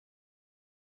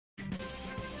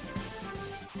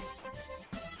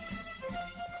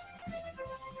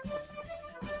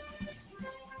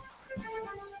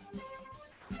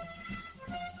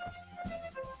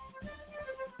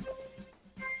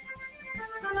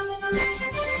Where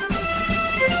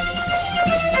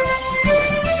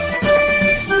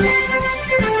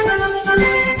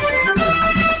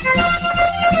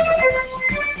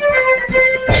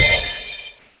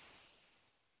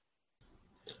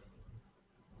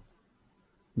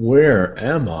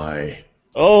am I?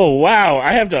 Oh, wow.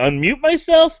 I have to unmute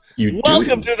myself? You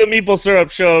Welcome do. to the Meeple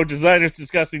Syrup Show, Designers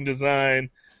Discussing Design.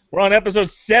 We're on episode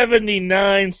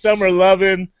 79, Summer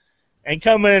Lovin', and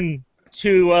coming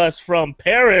to us from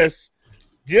Paris,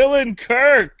 Dylan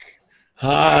Kirk.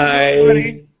 Hi.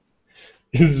 Everybody.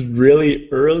 It's really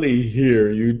early here,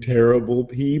 you terrible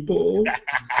people.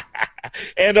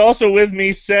 And also with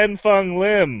me, Sen Fung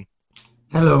Lim.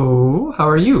 Hello, how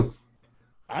are you?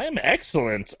 I am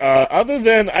excellent. Other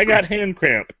than I got hand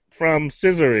cramp from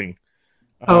scissoring.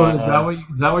 Oh, is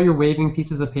that why you're waving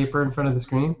pieces of paper in front of the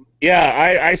screen?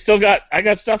 Yeah, I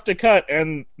got stuff to cut,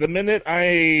 and the minute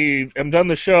I am done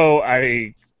the show,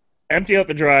 I empty out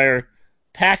the dryer,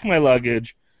 pack my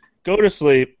luggage, go to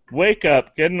sleep, wake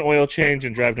up, get an oil change,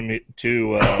 and drive not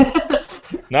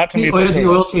to me. The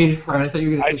oil change part. I thought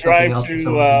you were going to say drive something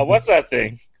else. to what's that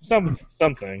thing?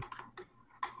 Something.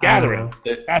 Gathering.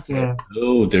 That's Yeah. it.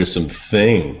 Oh, there's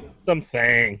something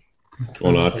Something.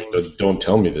 going on. Don't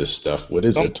tell me this stuff. What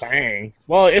is it? Something.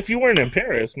 Well, if you weren't in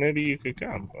Paris, maybe you could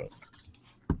come. But...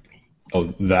 Oh,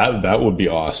 that would be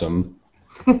awesome.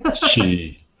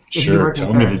 Gee, If you sure. work in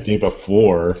Tell me the Paris. day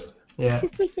before. Yeah.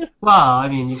 Well, I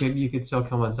mean, you could still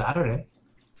come on Saturday.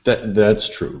 That's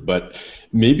true, but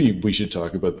maybe we should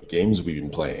talk about the games we've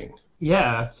been playing.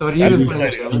 Yeah. So what have you That's been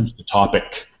exciting. playing? Dylan? Change the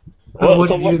topic. Well, What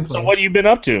so have you been what playing? have you been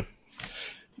up to?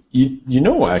 You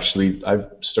know, actually,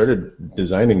 I've started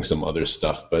designing some other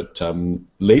stuff, but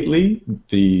lately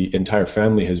the entire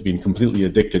family has been completely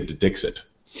addicted to Dixit.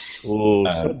 Oh,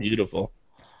 so beautiful.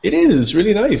 It is. It's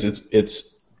really nice.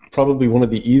 It's probably one of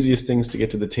the easiest things to get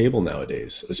to the table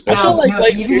nowadays, I especially. feel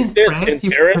like even in Dixit France,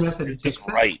 in you Paris pronounce it is just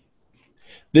Dixit? right.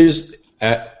 There's.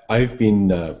 I've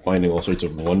been finding all sorts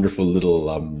of wonderful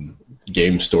little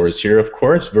game stores here, of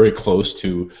course, very close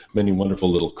to many wonderful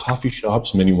little coffee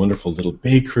shops, many wonderful little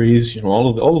bakeries. You know,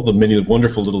 all of the many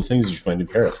wonderful little things you find in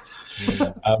Paris.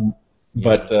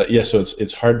 But yeah, so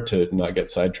it's hard to not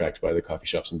get sidetracked by the coffee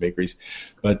shops and bakeries.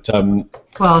 But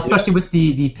Well, especially with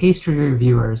the pastry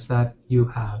reviewers that you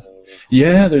have.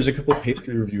 yeah, there's a couple of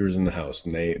pastry reviewers in the house,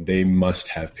 and they must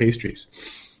have pastries.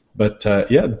 But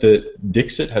yeah, the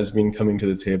Dixit has been coming to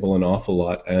the table an awful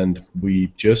lot, and we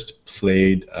just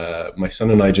played. My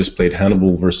son and I just played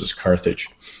Hannibal versus Carthage,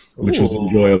 which was Ooh.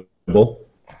 enjoyable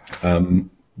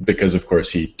because, of course,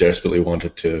 he desperately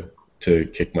wanted to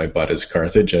kick my butt as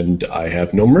Carthage, and I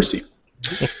have no mercy.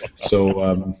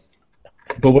 So,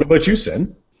 but what about you,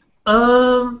 Sen?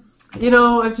 I've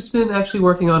just been actually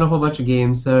working on a whole bunch of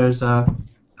games. There's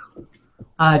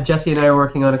Jesse and I are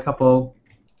working on a couple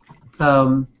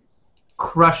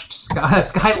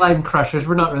Skyline Crushers.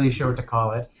 We're not really sure what to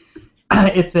call it.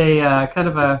 It's a kind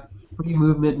of a free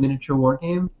movement miniature war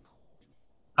game.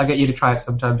 I'll get you to try it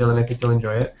sometime, Dylan. I think you'll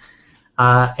enjoy it.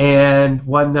 And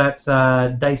one that's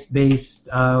dice-based,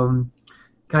 kind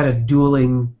of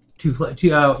dueling,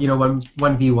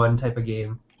 1v1 type of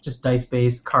game. Just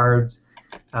dice-based, cards,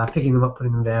 picking them up,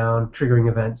 putting them down, triggering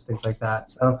events, things like that.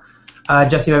 So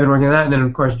Jesse and I have been working on that, and then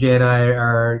of course Jay and I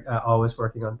are always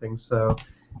working on things. So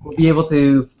we'll be able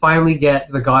to finally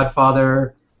get The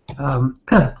Godfather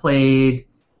played.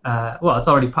 Well,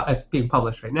 it's being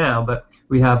published right now, but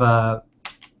we have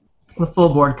the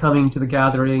full board coming to the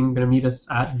gathering. Going to meet us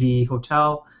at the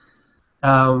hotel,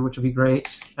 which will be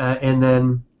great. And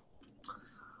then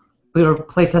we are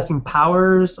playtesting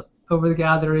Powers over the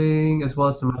gathering, as well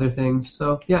as some other things.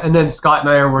 So yeah, and then Scott and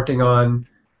I are working on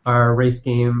our race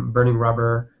game, Burning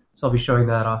Rubber. So I'll be showing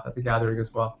that off at the gathering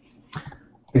as well.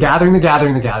 The gathering.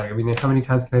 I mean, how many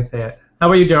times can I say it? How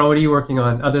about you, Daryl? What are you working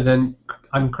on other than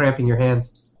uncramping your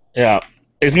hands? Yeah,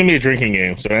 it's gonna be a drinking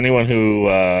game. So anyone who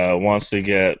wants to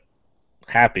get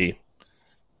happy,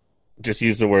 just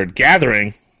use the word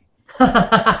gathering,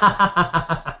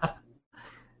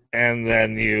 and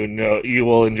then you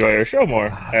will enjoy our show more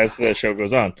as the show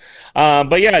goes on.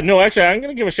 But yeah, no, actually, I'm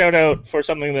going to give a shout out for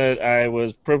something that I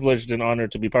was privileged and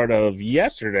honored to be part of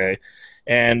yesterday,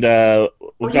 and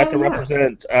we got to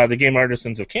represent the Game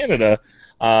Artisans of Canada.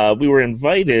 We were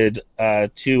invited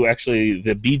to actually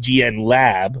the BGN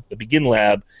Lab, the Begin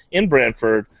Lab in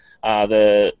Brantford,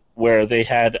 where they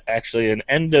had actually an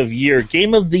end-of-year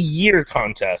Game of the Year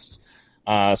contest.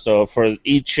 So for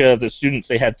each of the students,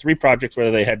 they had 3 projects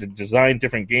where they had to design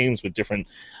different games with different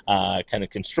kind of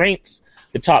constraints.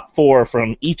 The top 4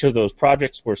 from each of those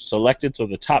projects were selected, so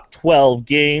the top 12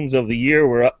 games of the year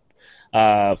were up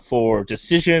for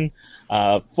Decision.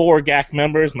 4 GAC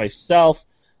members, myself,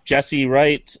 Jesse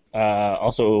Wright,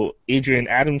 also Adrian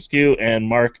Adamskew, and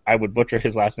Mark, I would butcher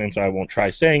his last name, so I won't try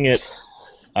saying it.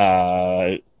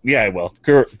 Yeah, I will.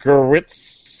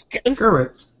 Gurwitz.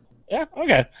 Gurwitz. Yeah,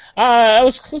 okay. I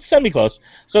was semi-close.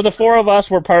 So the 4 of us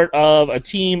were part of a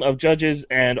team of judges,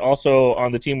 and also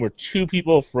on the team were 2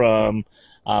 people from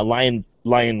Lion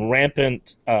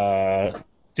Rampant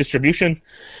Distribution.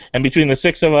 And between the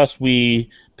 6 of us, we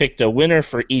picked a winner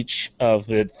for each of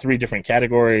the 3 different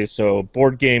categories. So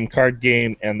board game, card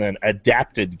game, and then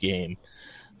adapted game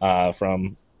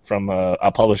from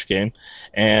a published game.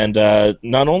 And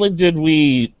not only did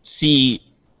we see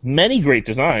many great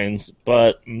designs,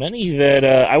 but many that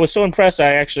I was so impressed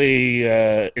I actually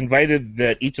invited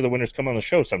that each of the winners come on the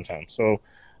show sometime. So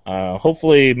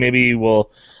hopefully maybe we'll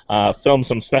film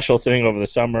some special thing over the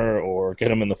summer or get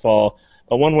them in the fall.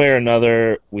 But one way or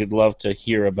another, we'd love to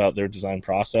hear about their design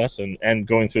process and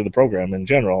going through the program in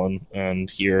general and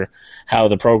hear how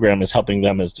the program is helping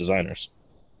them as designers.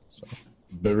 So.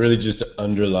 But really just to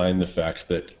underline the fact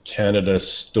that Canada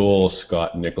stole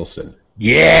Scott Nicholson.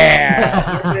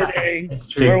 Yeah! It's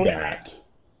true. Take that.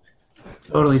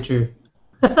 Totally true.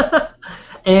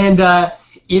 And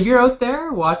if you're out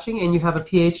there watching and you have a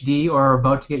PhD or are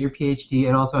about to get your PhD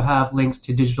and also have links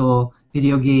to digital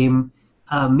video game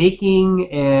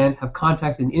making and have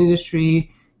contacts in the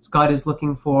industry, Scott is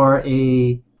looking for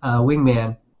a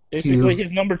wingman. Basically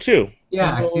his number 2.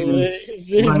 Yeah,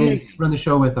 to run the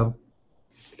show with him.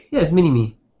 Yeah, it's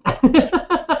mini-me.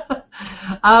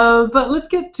 But let's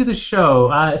get to the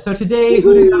show. So today,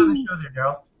 who do you have on the show there,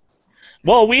 Daryl?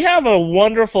 Well, we have a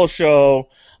wonderful show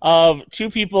of 2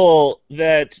 people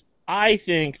that I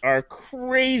think are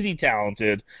crazy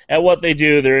talented at what they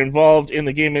do. They're involved in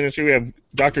the game industry. We have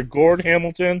Dr. Gord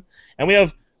Hamilton, and we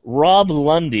have Rob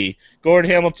Lundy. Gord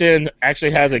Hamilton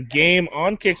actually has a game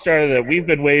on Kickstarter that we've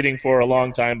been waiting for a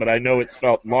long time, but I know it's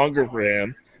felt longer for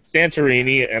him,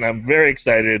 Santorini, and I'm very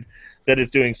excited that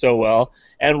it's doing so well.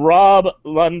 And Rob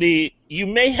Lundy, you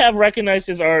may have recognized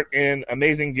his art in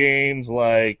amazing games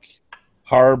like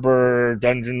Harbor,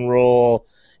 Dungeon Roll,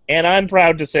 and I'm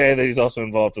proud to say that he's also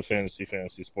involved with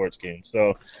fantasy sports games.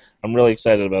 So I'm really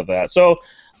excited about that. So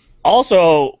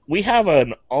also, we have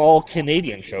an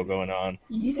all-Canadian show going on.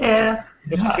 Yeah.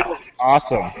 This feels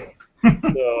awesome.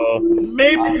 So,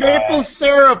 maple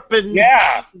syrup and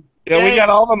yeah, we got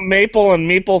all the maple and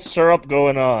maple syrup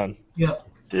going on. Yep.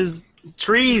 There's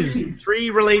trees,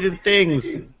 tree-related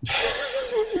things.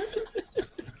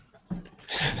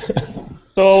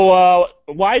 So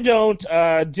why don't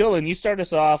Dylan, you start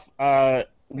us off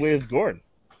with Gord.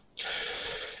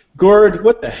 Gord,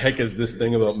 what the heck is this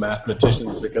thing about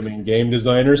mathematicians becoming game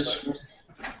designers?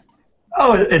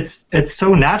 Oh, it's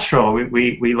so natural.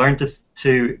 We learn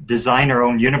to design our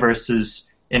own universes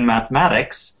in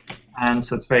mathematics, and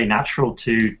so it's very natural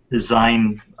to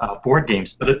design board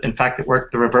games. But in fact, it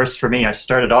worked the reverse for me. I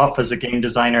started off as a game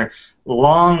designer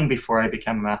long before I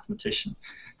became a mathematician.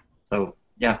 So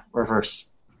yeah, reverse.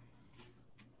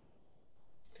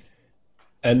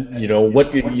 And you know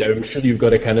what? I'm sure you've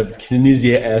got a kind of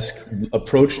Kinesia-esque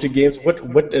approach to games.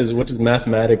 What does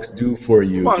mathematics do for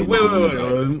you?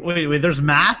 Wait. There's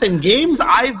math in games?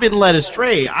 I've been led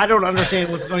astray. I don't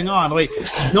understand what's going on. Wait,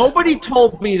 nobody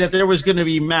told me that there was going to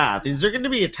be math. Is there going to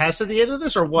be a test at the end of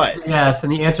this, or what? Yes,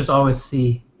 and the answer is always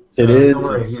C. So it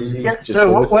is. Yeah.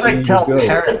 So what I tell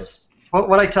parents,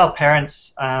 what I tell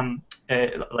parents,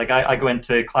 like I go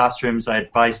into classrooms, I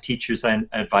advise teachers, I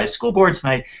advise school boards,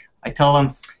 and I tell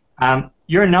them,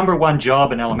 your number one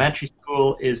job in elementary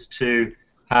school is to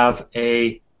have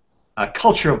a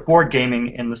culture of board gaming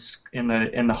in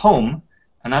the home,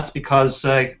 and that's because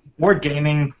board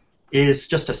gaming is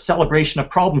just a celebration of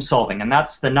problem solving, and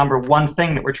that's the number one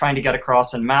thing that we're trying to get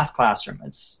across in math classroom.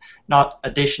 It's not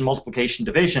addition, multiplication,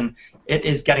 division. It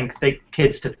is getting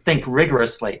kids to think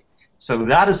rigorously. So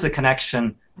that is the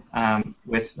connection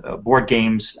with board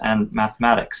games and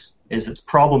mathematics. Is it's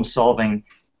problem solving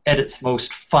at its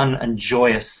most fun and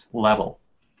joyous level.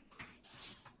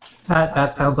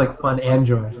 That sounds like fun and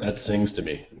joy. That sings to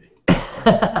me.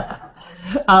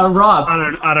 Rob.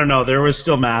 I don't know. There was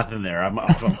still math in there. I'm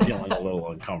feeling a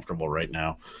little uncomfortable right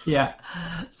now. Yeah.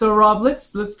 So Rob,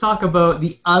 let's talk about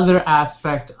the other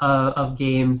aspect of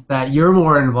games that you're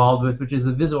more involved with, which is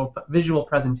the visual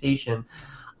presentation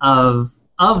of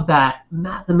that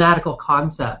mathematical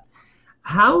concept.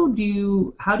 How do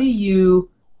you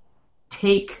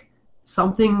take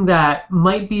something that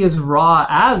might be as raw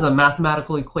as a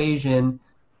mathematical equation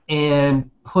and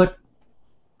put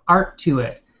art to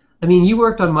it? I mean, you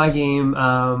worked on my game,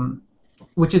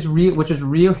 which is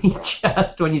really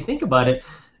just, when you think about it,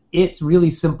 it's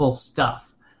really simple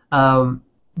stuff.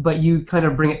 But you kind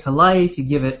of bring it to life. You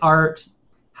give it art.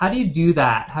 How do you do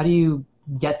that? How do you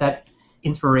get that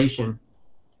inspiration?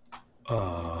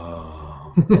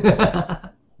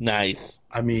 Nice.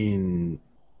 I mean,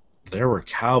 there were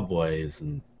cowboys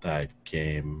in that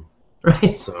game,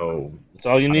 Right. so That's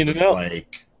all you need to know.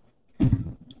 like,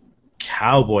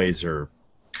 cowboys are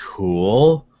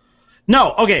cool.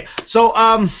 No, okay. So,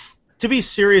 to be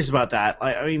serious about that,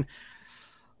 I mean,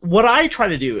 what I try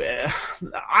to do,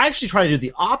 I actually try to do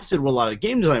the opposite of what a lot of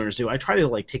game designers do. I try to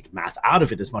like take the math out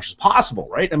of it as much as possible,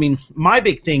 right? I mean, my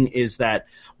big thing is that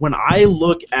when I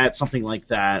look at something like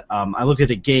that, I look at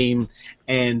a game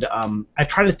and I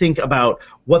try to think about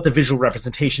what the visual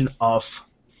representation of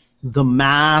the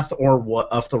math or what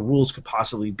of the rules could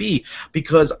possibly be,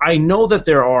 because I know that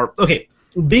there are, okay,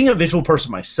 being a visual person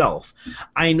myself,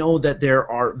 I know that there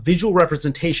are visual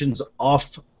representations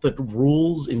of the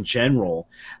rules in general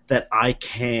that I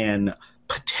can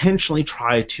potentially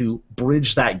try to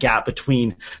bridge that gap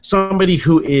between somebody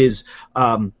who is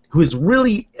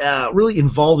really really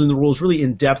involved in the rules, really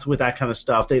in depth with that kind of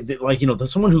stuff. They like, you know,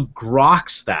 someone who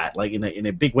groks that like in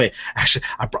a big way. Actually,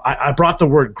 I brought the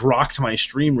word grok to my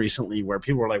stream recently, where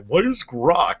people were like, "What is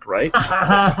grok?" Right?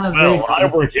 Well, I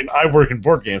work in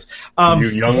board games. You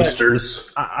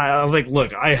youngsters. I like,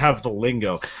 look, I have the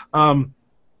lingo.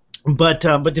 But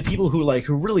to people who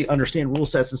really understand rule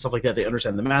sets and stuff like that, they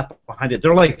understand the math behind it.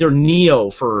 They're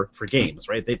Neo for games,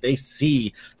 right? They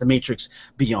see the matrix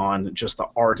beyond just the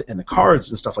art and the cards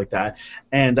and stuff like that.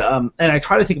 And I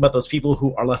try to think about those people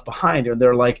who are left behind, and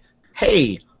they're like,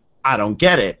 hey, I don't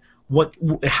get it.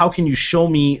 How can you show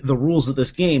me the rules of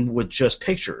this game with just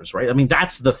pictures, right? I mean,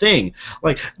 that's the thing.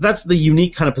 Like, that's the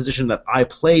unique kind of position that I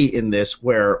play in this,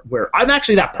 where I'm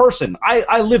actually that person.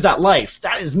 I live that life.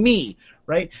 That is me.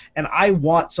 Right? And I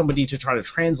want somebody to try to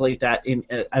translate that in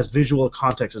as visual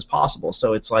context as possible.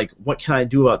 So it's like, what can I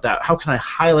do about that? How can I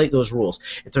highlight those rules?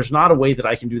 If there's not a way that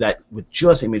I can do that with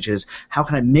just images, how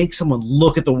can I make someone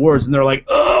look at the words and they're like,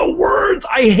 oh, words!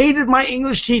 I hated my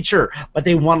English teacher, but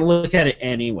they want to look at it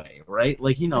anyway, right?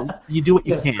 Like, you know, you do what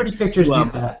you can. Pretty pictures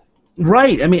do that.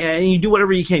 Right. I mean, and you do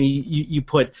whatever you can. You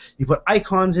put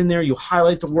icons in there. You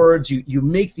highlight the words. You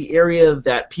make the area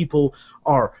that people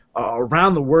are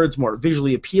around the words more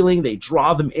visually appealing. They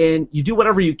draw them in. You do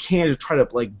whatever you can to try to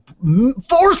like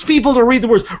force people to read the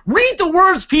words. Read the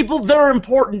words, people. They're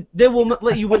important. They will not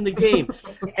let you win the game.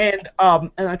 And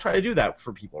I try to do that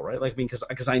for people, right? Like, I mean,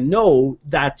 because I know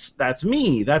that's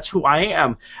me. That's who I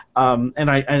am. And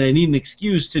I need an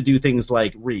excuse to do things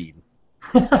like read.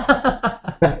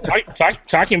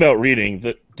 Talking about reading,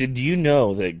 did you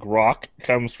know that grok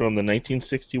comes from the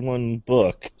 1961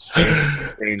 book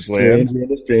Strange Land?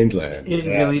 Strange Land. It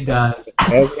really does.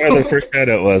 That's where the first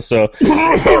shout-out was. So He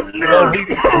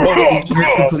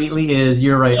completely is.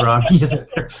 You're right, Rob. He is a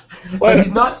nerd. But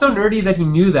he's not so nerdy that he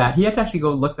knew that. He had to actually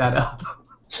go look that up.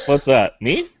 What's that?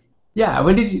 Me? Yeah.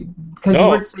 When did you? Because you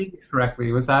weren't saying it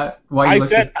correctly. Was that why you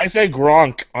I said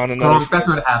Gronk on another. Gronk, that's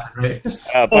what happened,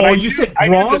 right? But you said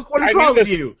Gronk? What is wrong with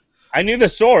you? I knew the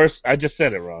source. I just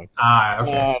said it wrong.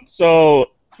 Okay. So,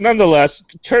 nonetheless,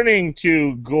 turning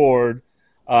to Gord,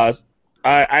 I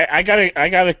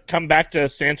gotta come back to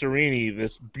Santorini,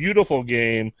 this beautiful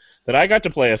game that I got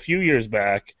to play a few years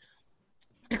back.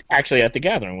 Actually, at the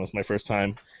Gathering was my first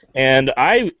time, and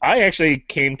I actually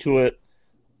came to it.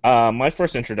 My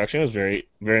first introduction was very,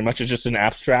 very much just an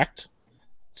abstract,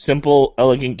 simple,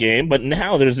 elegant game. But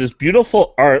now there's this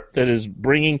beautiful art that is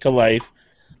bringing to life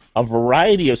a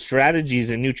variety of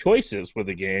strategies and new choices for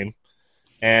the game.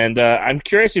 And I'm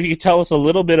curious if you could tell us a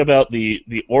little bit about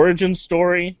the origin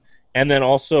story and then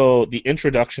also the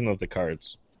introduction of the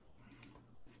cards.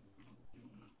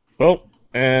 Oh,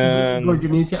 and Gord, you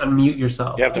need to unmute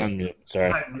yourself. You have to unmute.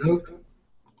 Sorry.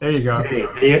 There you go.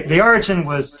 The origin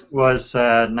was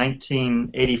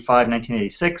 1985,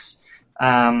 1986,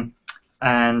 and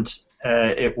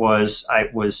I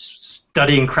was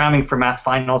studying, cramming for math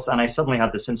finals, and I suddenly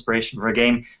had this inspiration for a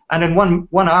game. And in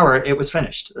one hour, it was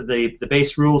finished. The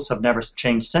base rules have never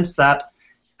changed since that,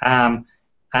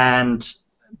 and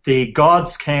the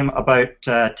Gods came about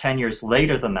 10 years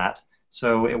later than that.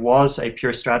 So it was a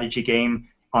pure strategy game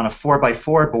on a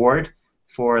 4x4 board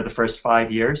for the first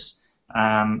 5 years.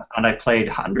 And I played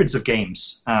hundreds of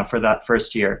games for that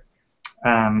first year.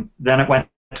 Then it went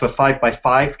to a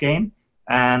 5x5 game,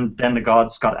 and then the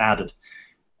Gods got added.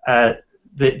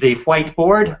 The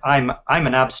whiteboard, I'm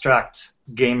an abstract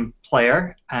game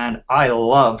player, and I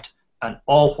loved an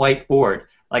all-white board.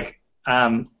 Like,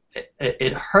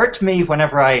 it hurt me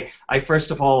whenever I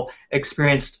first of all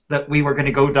experienced that we were going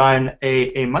to go down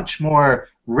a much more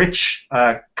rich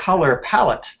color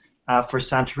palette for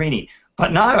Santorini.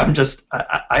 But now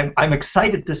I'm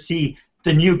excited to see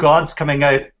the new gods coming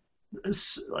out.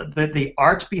 The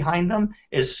art behind them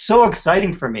is so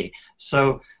exciting for me.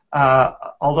 So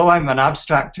although I'm an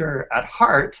abstractor at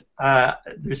heart,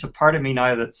 there's a part of me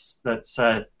now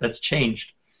that's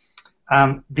changed.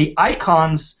 The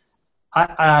icons,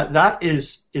 that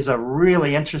is a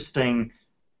really interesting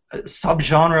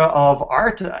subgenre of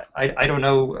art. I don't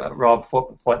know, Rob,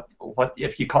 what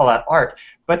if you call that art,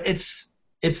 but it's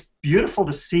beautiful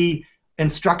to see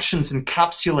instructions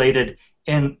encapsulated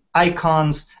in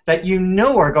icons that you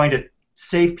know are going to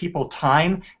save people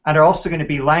time and are also going to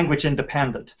be language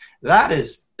independent.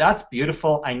 That's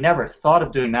beautiful. I never thought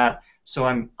of doing that,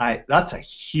 so that's a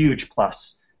huge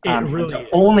plus. Really to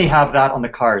only have that on the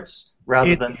cards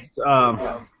rather than.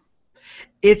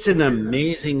 It's an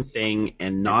amazing thing,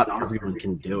 and not everyone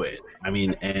can do it. I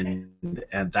mean, and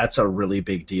that's a really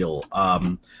big deal.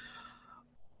 I'm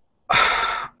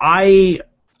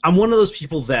one of those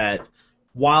people that,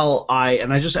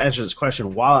 and I just answered this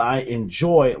question, while I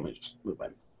enjoy, let me just move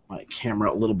my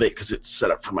camera a little bit because it's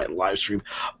set up for my live stream.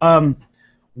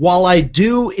 While I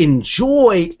do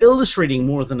enjoy illustrating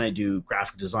more than I do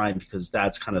graphic design, because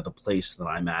that's kind of the place that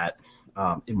I'm at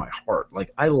in my heart.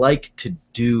 Like, I like to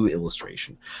do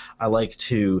illustration. I like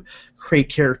to create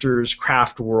characters,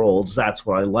 craft worlds. That's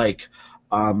what I like.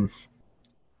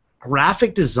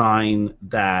 Graphic design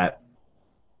that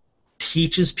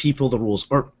teaches people the rules,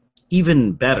 or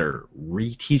even better,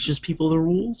 reteaches people the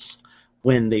rules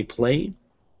when they play,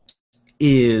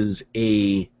 is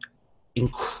a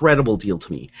incredible deal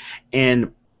to me.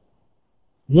 And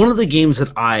one of the games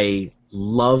that I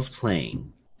love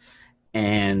playing,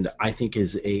 and I think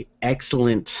is a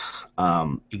excellent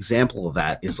example of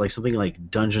that, is like something like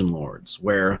Dungeon Lords,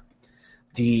 where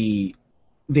they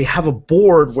have a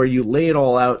board where you lay it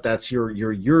all out. That's your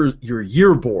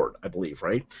year board, I believe,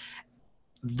 right?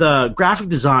 The graphic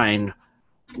design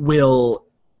will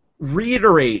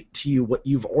reiterate to you what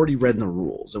you've already read in the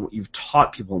rules and what you've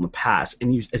taught people in the past.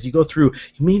 And as you go through,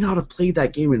 you may not have played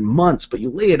that game in months, but you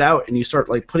lay it out and you start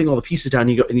like putting all the pieces down.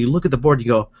 And you go and you look at the board. And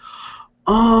you go,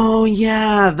 oh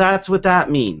yeah, that's what that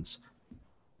means.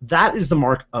 That is the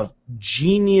mark of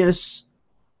genius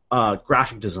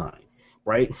graphic design,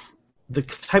 right? The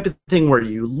type of thing where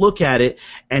you look at it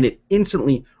and it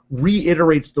instantly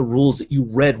reiterates the rules that you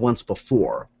read once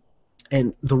before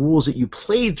and the rules that you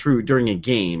played through during a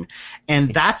game.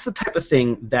 And that's the type of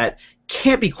thing that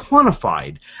can't be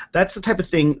quantified. That's the type of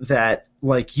thing that,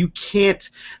 like, you can't,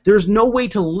 there's no way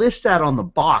to list that on the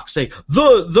box, say,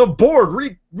 the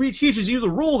board reteaches you the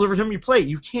rules every time you play.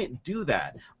 You can't do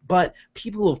that. But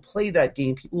people who have played that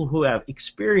game, people who have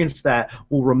experienced that,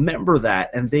 will remember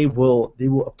that, and they will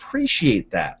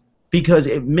appreciate that, because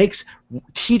it makes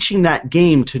teaching that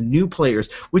game to new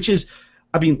players, which is,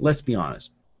 I mean, let's be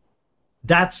honest,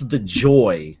 that's the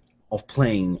joy of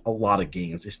playing a lot of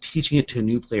games, is teaching it to a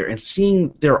new player and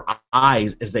seeing their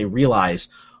eyes as they realize,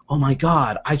 oh my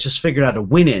God, I just figured out a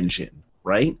win engine,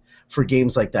 right? For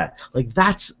games like that. Like,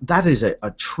 that is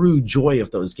a true joy of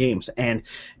those games. And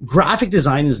graphic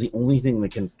design is the only thing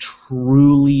that can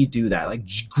truly do that. Like,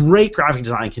 great graphic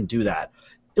design can do that.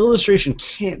 Illustration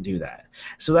can't do that.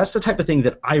 So that's the type of thing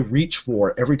that I reach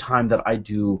for every time that I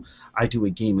do a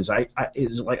game.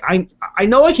 I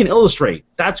know I can illustrate.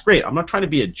 That's great. I'm not trying to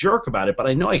be a jerk about it, but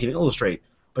I know I can illustrate.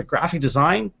 But graphic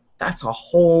design, that's a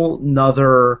whole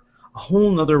nother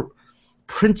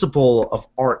principle of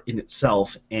art in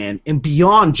itself, and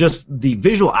beyond just the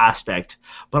visual aspect,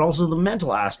 but also the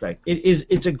mental aspect.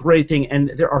 It's a great thing,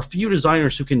 and there are few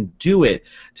designers who can do it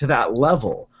to that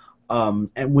level.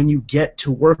 And when you get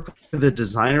to work with a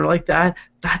designer like that,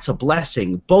 that's a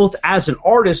blessing, both as an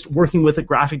artist working with a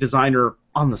graphic designer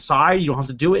on the side, you don't have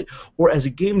to do it, or as a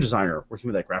game designer working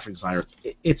with that graphic designer.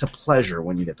 It's a pleasure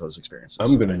when you get those experiences.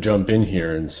 I'm going to jump in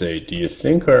here and say, do you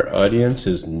think our audience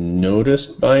has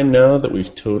noticed by now that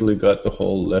we've totally got the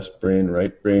whole left brain,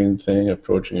 right brain thing,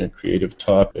 approaching a creative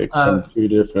topic from two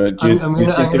different... I'm going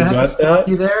to have to stop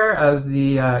you there as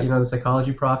the the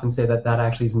psychology prof and say that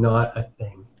actually is not a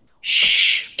thing.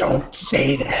 Shh, don't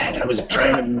say that. I was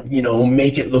trying to,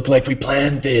 make it look like we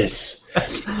planned this.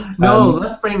 No,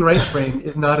 left brain, right brain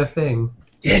is not a thing.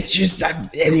 It's just,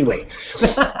 anyway.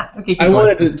 Okay, I'm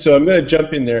going to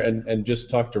jump in there and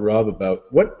just talk to Rob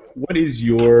about what is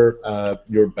your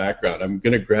background. I'm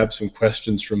going to grab some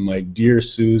questions from my dear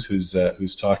Suze,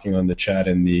 who's talking on the chat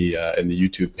in the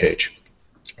YouTube page.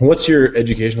 What's your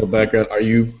educational background? Are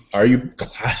you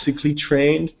classically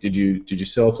trained? Did you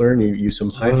self-learn? You some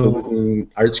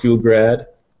highfalutin art school grad?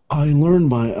 I earned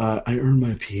my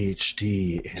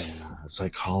PhD in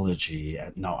psychology.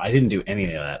 No, I didn't do any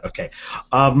of that. Okay,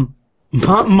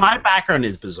 my background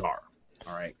is bizarre.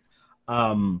 All right,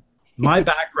 my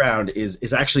background is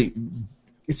actually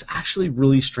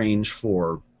really strange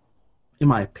for, in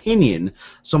my opinion,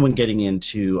 someone getting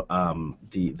into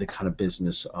the kind of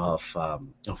business of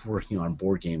working on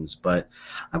board games. But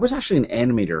I was actually an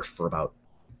animator for about,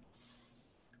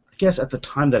 I guess at the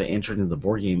time that I entered into the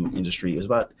board game industry, it was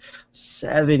about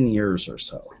 7 years or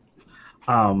so.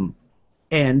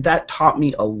 And that taught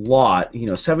me a lot.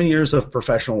 7 years of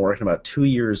professional work and about 2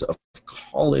 years of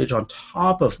college on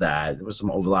top of that. There was some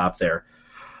overlap there.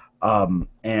 And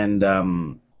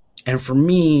for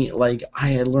me, like, I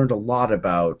had learned a lot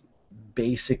about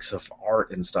basics of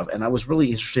art and stuff, and I was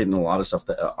really interested in a lot of stuff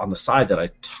that, on the side that I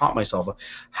taught myself.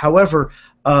 However,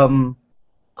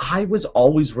 I was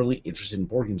always really interested in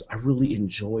board games. I really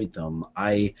enjoyed them.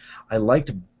 I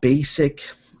liked basic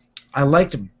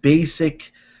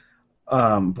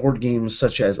board games,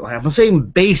 such as, I'm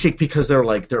saying basic because they're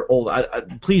old.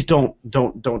 Please don't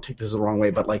take this the wrong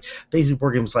way, but like basic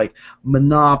board games like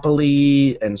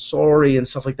Monopoly and Sorry and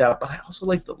stuff like that. But I also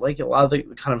like a lot of the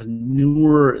kind of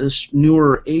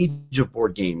newer age of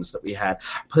board games that we had.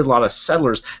 I played a lot of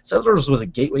Settlers. Settlers was a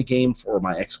gateway game for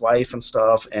my ex-wife and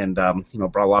stuff, and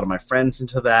brought a lot of my friends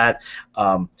into that.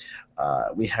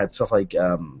 We had stuff like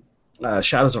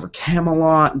Shadows over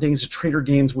Camelot and things, Trader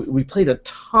games. We played a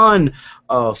ton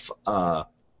of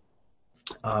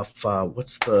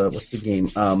what's the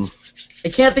game? I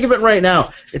can't think of it right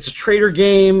now. It's a Trader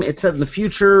game. It's set in the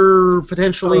future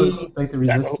potentially. Like the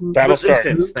Resistance.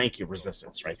 Resistance. Thank you,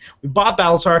 Resistance. Right. We bought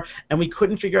Battlestar and we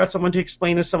couldn't figure out someone to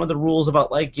explain us some of the rules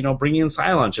about bringing in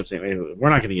Cylon ships. Anyway,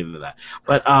 we're not going to get into that,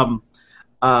 but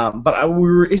we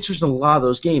were interested in a lot of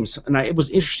those games, and I was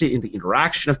interested in the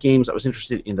interaction of games. I was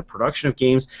interested in the production of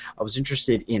games. I was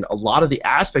interested in a lot of the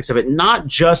aspects of it, not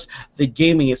just the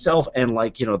gaming itself and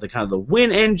the kind of the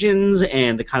win engines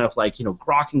and the kind of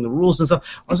grokking the rules and stuff.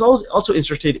 I was also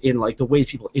interested in the way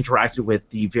people interacted with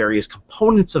the various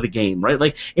components of a game, right?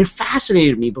 Like, it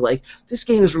fascinated me, but this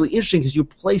game is really interesting because you're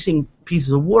placing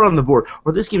pieces of wood on the board,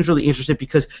 or this game is really interesting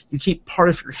because you keep part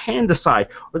of your hand aside,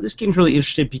 or this game is really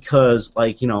interesting because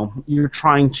you're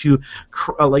trying to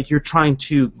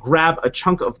grab a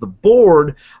chunk of the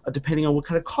board depending on what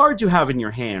kind of cards you have in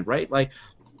your hand, right?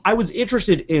 I was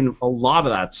interested in a lot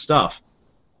of that stuff.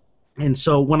 And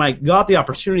so when I got the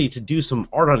opportunity to do some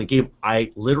art on a game,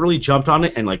 I literally jumped on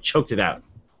it and choked it out,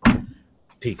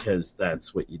 because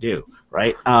that's what you do,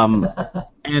 right?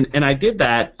 And I did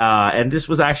that, and this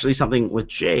was actually something with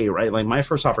Jay, right? My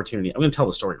first opportunity. I'm going to tell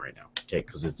the story right now, okay?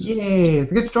 Because it's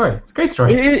it's a good story. It's a great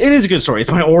story. It is a good story.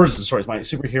 It's my origin story. It's my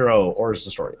superhero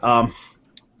origin story.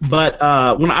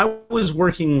 But when I was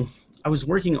working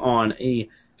on a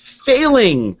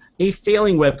failing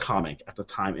webcomic at the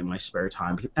time in my spare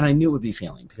time, and I knew it would be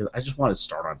failing because I just wanted to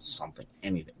start on something,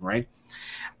 anything, right?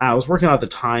 I was working on it at the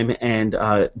time, and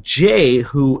Jay,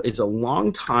 who is a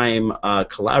longtime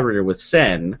collaborator with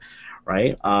Sen,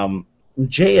 right?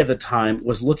 Jay at the time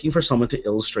was looking for someone to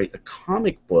illustrate a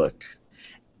comic book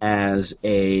as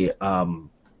a I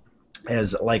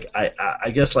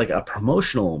guess a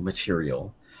promotional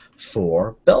material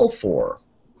for Belfour.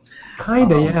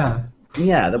 Kinda, yeah.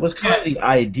 Yeah, that was kind of the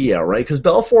idea, right? Because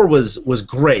Belfour was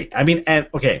great. I mean, and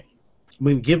okay, I'm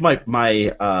going to give my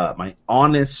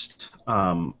honest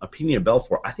opinion of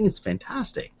Belfour. I think it's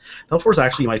fantastic. Belfour is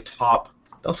actually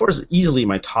Belfour is easily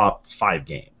my top 5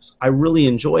 games. I really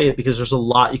enjoy it because there's a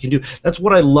lot you can do. That's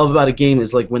what I love about a game,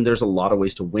 is when there's a lot of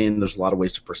ways to win, there's a lot of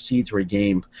ways to proceed through a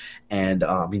game, and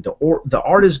I mean the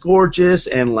art is gorgeous,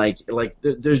 and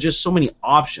there's just so many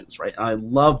options, right? And I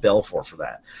love Belfour for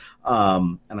that.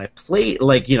 And I played,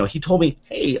 he told me,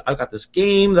 hey, I've got this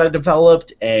game that I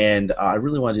developed, and I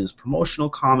really want to do this promotional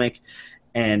comic,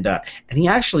 and he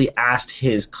actually asked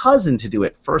his cousin to do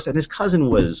it first, and his cousin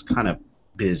was kind of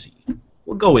busy.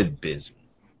 We'll go with busy.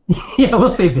 Yeah,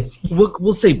 we'll say busy.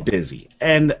 We'll say busy.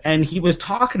 And he was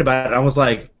talking about it, and I was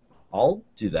like, I'll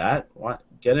do that.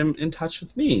 Get him in touch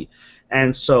with me.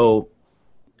 And so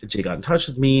Jay got in touch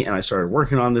with me, and I started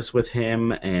working on this with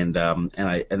him, and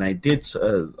I did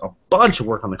a bunch of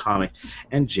work on the comic,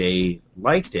 and Jay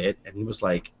liked it, and he was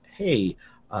like, hey,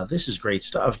 this is great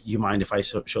stuff. You mind if I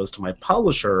show this to my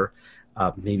publisher?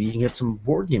 Maybe you can get some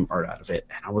board game art out of it.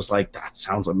 And I was like, that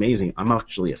sounds amazing. I'm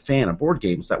actually a fan of board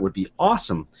games. That would be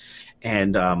awesome.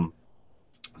 And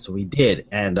so we did.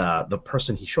 And the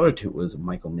person he showed it to was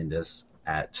Michael Mindes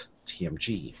at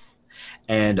TMG.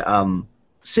 And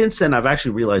since then, I've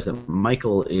actually realized that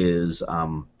Michael is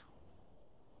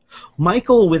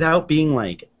Michael, without being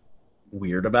like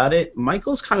weird about it,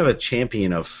 Michael's kind of a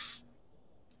champion of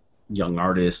young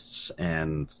artists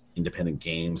and independent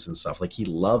games and stuff. Like, he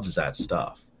loves that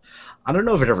stuff. I don't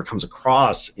know if it ever comes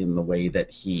across in the way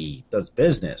that he does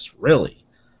business, really.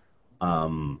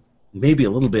 Maybe a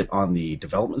little bit on the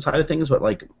development side of things, but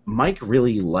like, Mike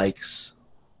really likes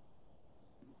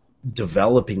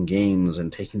developing games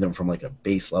and taking them from like a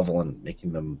base level and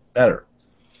making them better.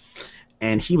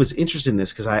 And he was interested in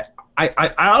this because I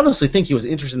honestly think he was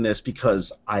interested in this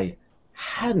because I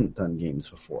hadn't done games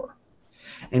before.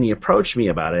 And he approached me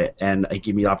about it, and he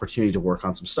gave me the opportunity to work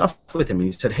on some stuff with him. And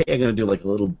he said, hey, I'm going to do like a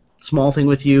little small thing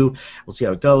with you. We'll see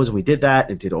how it goes. And we did that,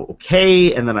 and it did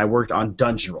okay. And then I worked on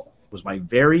Dungeon Roll. It was my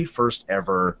very first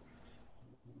ever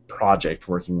project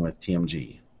working with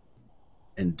TMG.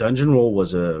 And Dungeon Roll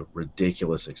was a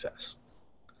ridiculous success.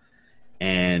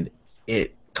 And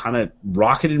it kind of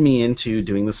rocketed me into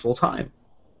doing this full time.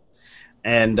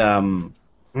 And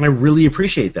I really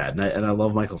appreciate that, and I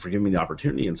love Michael for giving me the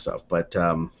opportunity and stuff. But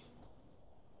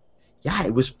yeah,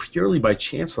 it was purely by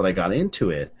chance that I got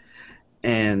into it,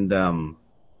 and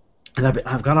I've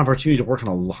got an opportunity to work on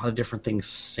a lot of different things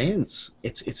since.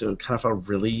 It's a kind of a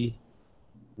really,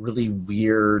 really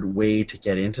weird way to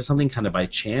get into something kind of by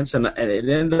chance, and it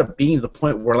ended up being to the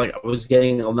point where like I was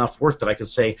getting enough work that I could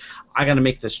say, I got to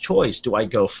make this choice: do I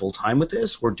go full time with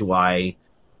this, or do I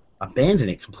abandon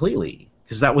it completely?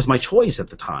 Because that was my choice at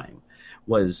the time.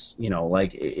 Was, you know,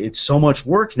 like, it's so much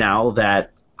work now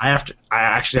that I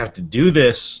actually have to do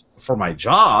this for my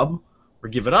job or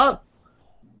give it up,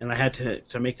 and I had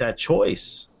to make that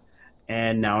choice.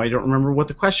 And now I don't remember what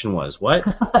the question was. What?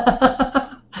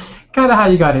 Kind of how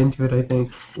you got into it, I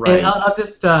think. Right. And I'll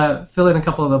just fill in a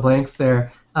couple of the blanks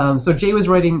there. So Jay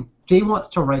wants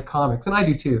to write comics, and I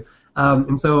do too.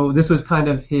 And so this was kind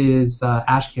of his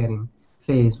ash canning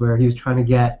phase, where he was trying to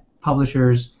get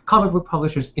comic book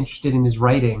publishers interested in his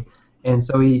writing. And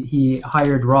so he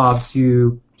hired Rob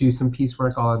to do some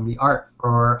piecework on the art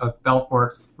for a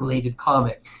Belfort-related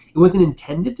comic. It wasn't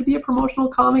intended to be a promotional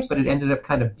comic, but it ended up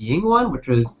kind of being one, which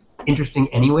was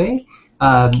interesting anyway.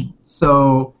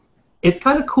 So it's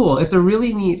kind of cool. It's a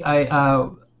really neat...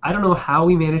 I don't know how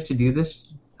we managed to do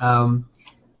this.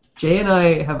 Jay and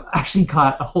I have actually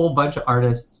got a whole bunch of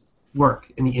artists'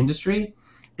 work in the industry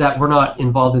that were not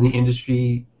involved in the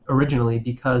industry originally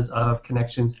because of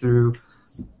connections through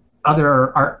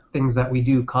other art things that we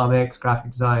do, comics,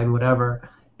 graphic design, whatever.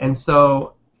 And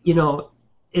so, you know,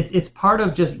 it's part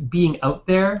of just being out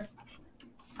there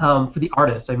for the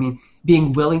artists. I mean,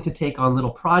 being willing to take on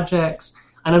little projects.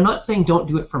 And I'm not saying don't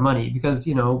do it for money, because,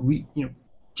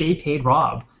 Jay paid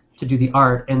Rob to do the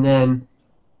art, and then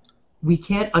we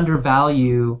can't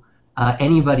undervalue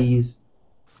anybody's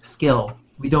skill.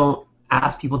 We don't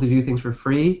ask people to do things for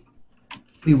free.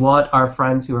 We want our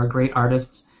friends who are great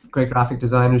artists, great graphic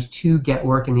designers, to get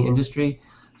work in the industry.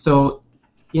 So,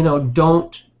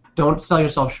 don't sell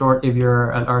yourself short if you're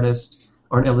an artist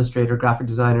or an illustrator, graphic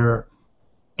designer,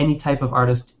 any type of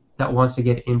artist that wants to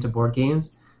get into board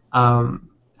games.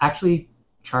 Actually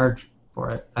charge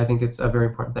for it. I think it's a very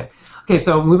important thing. Okay,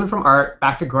 so moving from art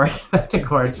back to Gord.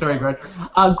 Sorry, Gord.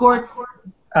 Gord.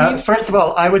 First of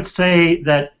all, I would say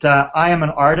that I am an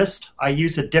artist. I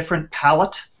use a different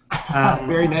palette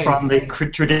very nice. From the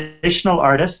traditional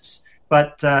artists,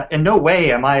 but in no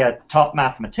way am I a top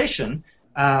mathematician.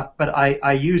 But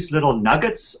I use little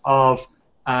nuggets of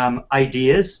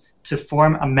ideas to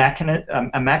form a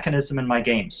mechanism in my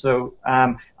game. So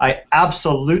I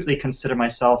absolutely consider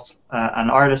myself an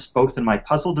artist, both in my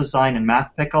puzzle design and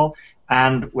Math Pickle,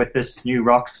 and with this new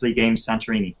Roxley game,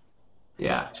 Santorini.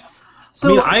 Yeah.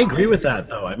 So, I agree with that,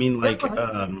 though. I mean,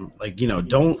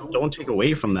 don't take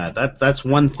away from that. That's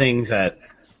one thing that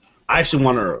I actually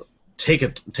want to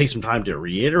take some time to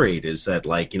reiterate, is that,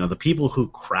 the people who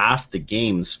craft the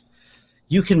games,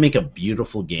 you can make a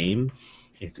beautiful game.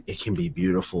 It can be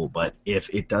beautiful, but if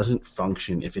it doesn't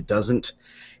function, if it doesn't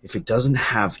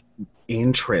have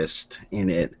interest in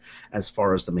it as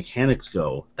far as the mechanics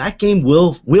go, that game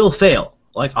will fail.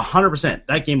 100%,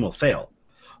 that game will fail.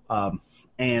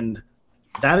 And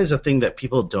that is a thing that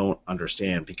people don't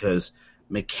understand, because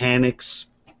mechanics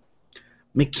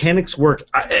work.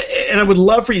 And I would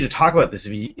love for you to talk about this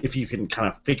if you can kind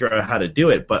of figure out how to do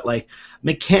it. But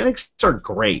mechanics are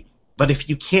great, but if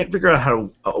you can't figure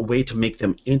out a way to make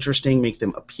them interesting, make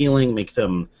them appealing, make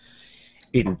them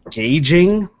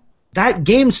engaging, that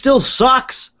game still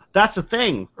sucks. That's a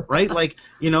thing, right?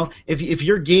 If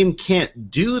your game can't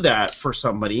do that for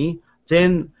somebody,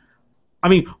 then,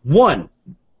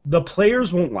 the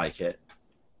players won't like it,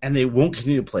 and they won't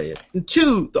continue to play it. And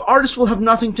 2, the artist will have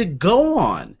nothing to go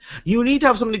on. You need to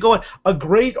have something to go on. A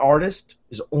great artist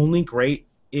is only great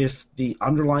if the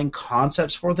underlying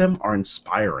concepts for them are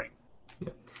inspiring.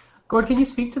 Gord, can you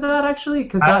speak to that actually?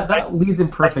 Because that leads in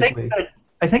perfectly.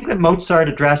 I think that Mozart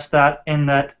addressed that in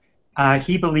that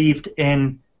he believed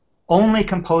in only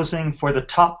composing for the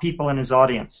top people in his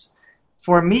audience.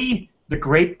 For me, the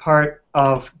great part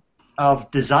of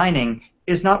designing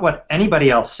is not what anybody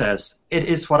else says. It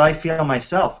is what I feel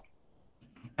myself.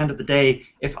 At the end of the day,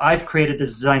 if I've created a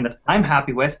design that I'm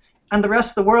happy with, and the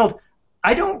rest of the world,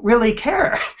 I don't really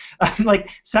care. Like,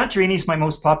 Santorini is my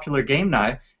most popular game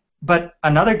now, but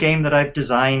another game that I've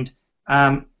designed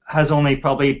has only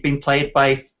probably been played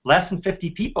by less than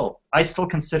 50 people. I still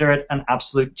consider it an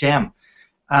absolute gem.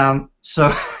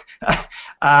 So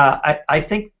I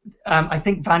think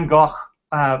Van Gogh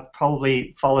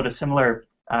probably followed a similar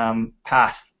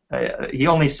path. He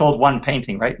only sold one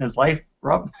painting, right, in his life,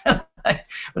 Rob? It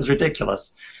was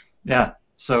ridiculous. Yeah.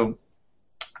 So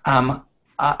I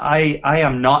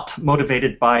am not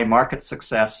motivated by market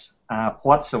success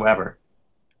whatsoever.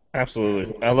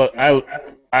 Absolutely.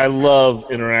 I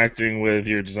love interacting with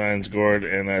your designs, Gord,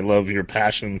 and I love your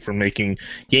passion for making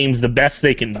games the best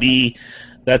they can be.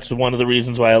 That's one of the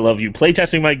reasons why I love you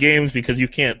playtesting my games, because you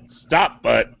can't stop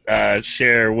but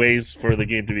share ways for the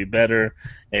game to be better.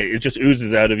 It just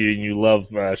oozes out of you, and you love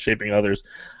shaping others.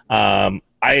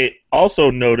 I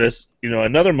also notice,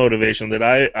 another motivation that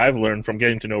I've learned from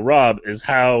getting to know Rob is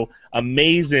how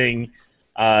amazing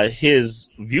his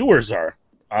viewers are.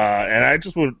 And I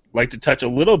just would like to touch a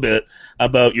little bit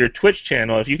about your Twitch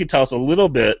channel. If you could tell us a little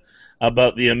bit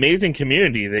about the amazing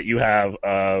community that you have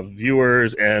of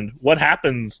viewers and what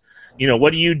happens,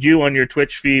 what do you do on your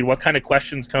Twitch feed, what kind of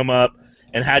questions come up,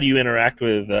 and how do you interact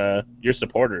with your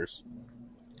supporters?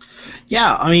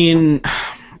 Yeah, I mean,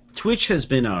 Twitch has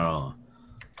been a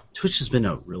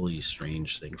really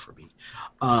strange thing for me,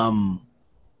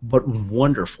 but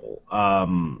wonderful.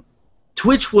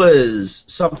 Twitch was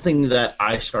something that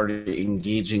I started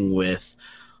engaging with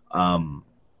kind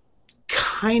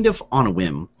of on a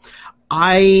whim.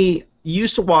 I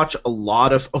used to watch a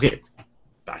lot of... Okay,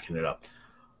 backing it up.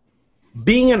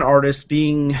 Being an artist,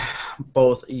 being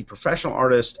both a professional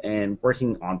artist and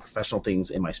working on professional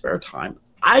things in my spare time,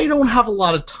 I don't have a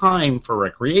lot of time for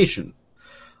recreation.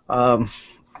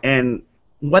 And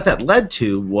what that led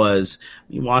to was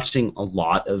me watching a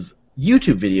lot of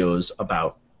YouTube videos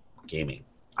about gaming.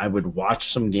 I would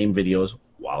watch some game videos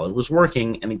while I was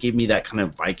working, and it gave me that kind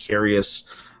of vicarious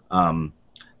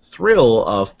thrill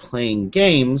of playing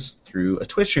games through a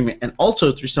Twitch stream, and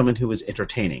also through someone who was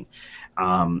entertaining.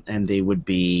 And they would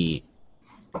be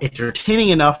entertaining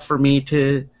enough for me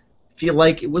to feel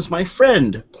like it was my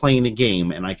friend playing the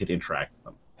game, and I could interact with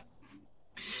them.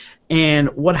 And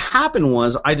what happened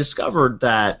was I discovered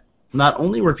that not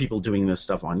only were people doing this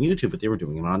stuff on YouTube, but they were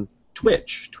doing it on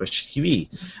Twitch TV.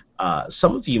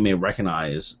 Some of you may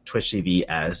recognize Twitch TV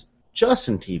as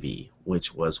Justin TV,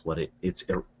 which was its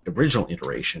original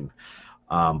iteration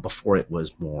before it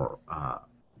was more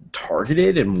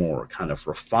targeted and more kind of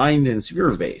refined in its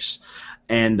viewer base.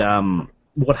 And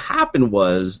what happened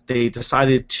was they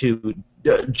decided to...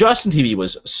 Justin TV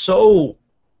was so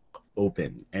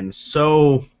open and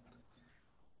so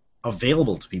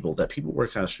available to people that people were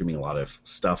kind of streaming a lot of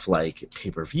stuff like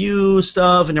pay-per-view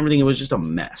stuff and everything. It was just a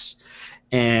mess.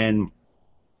 And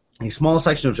a small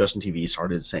section of Justin TV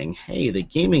started saying, hey, the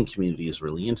gaming community is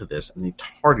really into this, and they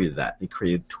targeted that. They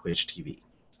created Twitch TV.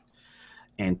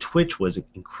 And Twitch was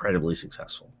incredibly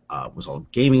successful. It was all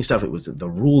gaming stuff. It was the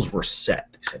rules were set.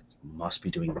 They said, you must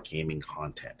be doing gaming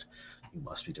content. You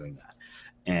must be doing that.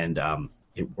 And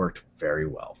it worked very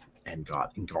well and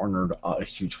garnered a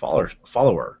huge followership.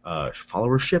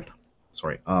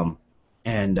 Sorry.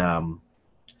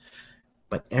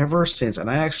 But ever since, and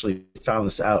I actually found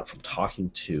this out from talking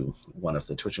to one of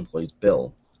the Twitch employees,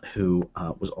 Bill, who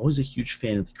was always a huge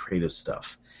fan of the creative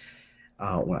stuff.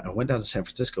 When I went down to San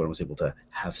Francisco and was able to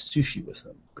have sushi with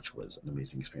him, which was an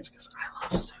amazing experience because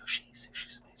I love sushi.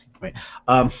 Sushi's amazing. Right?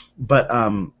 But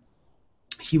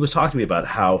he was talking to me about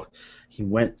how he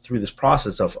went through this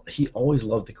process of he always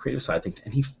loved the creative side of things,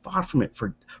 and he fought for it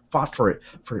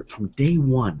from day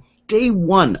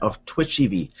one of Twitch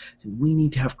TV. We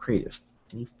need to have creative,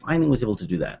 and he finally was able to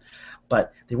do that.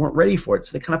 But they weren't ready for it,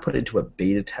 so they kind of put it into a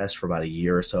beta test for about a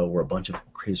year or so, where a bunch of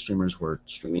creative streamers were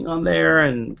streaming on there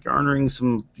and garnering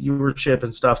some viewership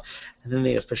and stuff. And then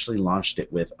they officially launched it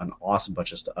with an awesome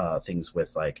bunch of things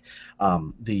with like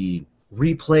the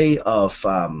replay of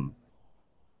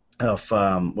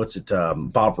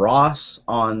Bob Ross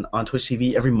on Twitch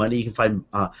TV. Every Monday you can find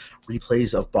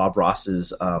replays of Bob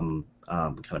Ross's kind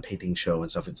of painting show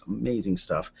and stuff. It's amazing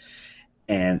stuff.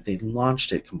 And they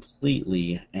launched it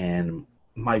completely, and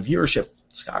my viewership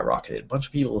skyrocketed. A bunch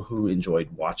of people who enjoyed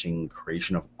watching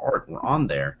creation of art were on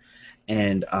there,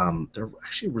 and they're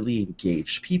actually really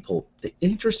engaged people. The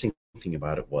interesting thing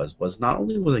about it was not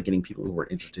only was I getting people who were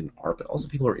interested in art, but also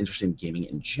people who are interested in gaming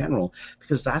in general,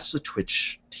 because that's the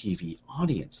Twitch TV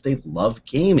audience. They love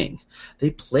gaming. They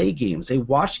play games. They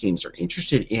watch games. They're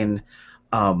interested in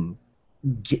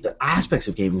aspects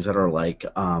of gaming that are like,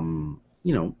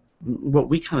 what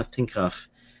we kind of think of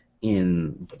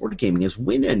in board gaming as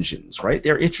win engines, right?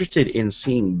 They're interested in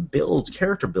seeing builds,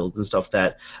 character builds and stuff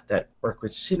that work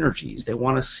with synergies. They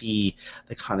want to see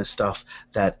the kind of stuff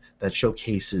that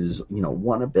showcases,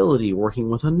 one ability working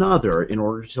with another in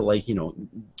order to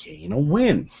gain a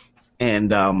win.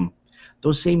 And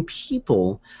those same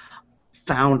people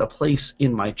found a place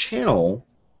in my channel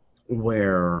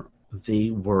where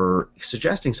they were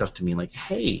suggesting stuff to me like,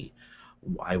 hey,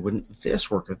 why wouldn't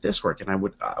this work or this work? And I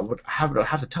would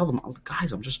have to tell them, oh,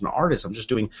 guys, I'm just an artist. I'm just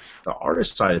doing the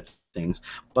artist side of things.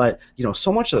 But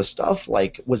so much of the stuff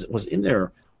was in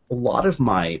there. A lot of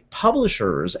my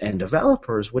publishers and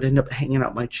developers would end up hanging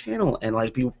out my channel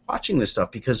and be watching this stuff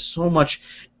because so much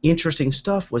interesting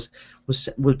stuff was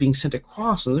being sent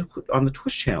across on the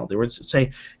Twitch channel. They would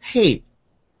say, hey,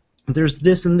 there's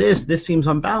this and this. This seems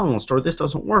unbalanced, or this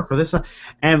doesn't work, or this.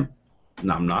 And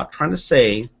I'm not trying to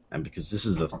say. And because this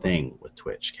is the thing with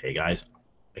Twitch, okay, guys,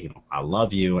 I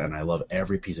love you and I love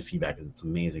every piece of feedback because it's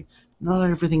amazing. Not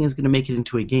everything is going to make it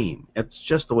into a game. It's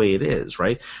just the way it is,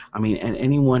 right? I mean, and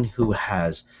anyone who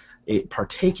has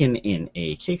partaken in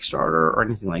a Kickstarter or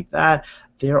anything like that,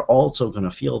 they're also going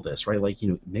to feel this, right?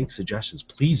 Make suggestions,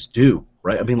 please do,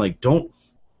 right? I mean, don't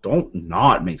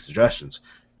not make suggestions.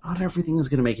 Not everything is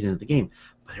going to make it into the game,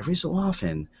 but every so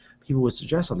often, people would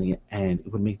suggest something and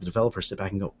it would make the developer sit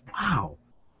back and go, wow.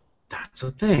 That's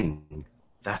a thing.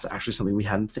 That's actually something we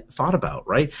hadn't thought about,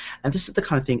 right? And this is the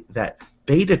kind of thing that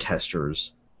beta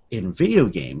testers in video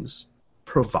games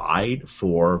provide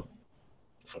for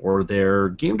their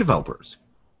game developers.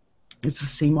 It's the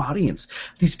same audience.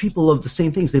 These people love the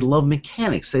same things. They love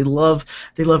mechanics. They love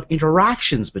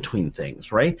interactions between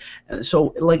things, right? And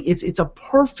so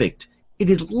it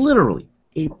is literally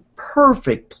a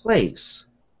perfect place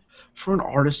for an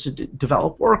artist to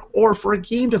develop work or for a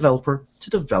game developer to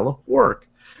develop work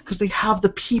because they have the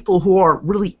people who are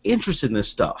really interested in this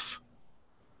stuff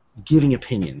giving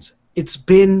opinions. It's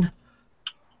been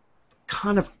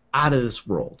kind of out of this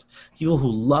world. People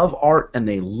who love art and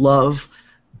they love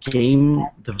game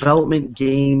development,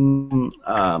 game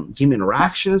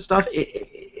interaction and stuff.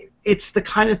 It's the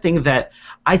kind of thing that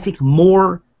I think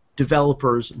more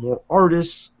developers, more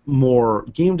artists, more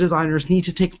game designers need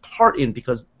to take part in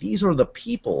because these are the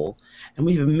people, and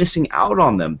we've been missing out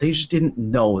on them. They just didn't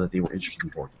know that they were interested in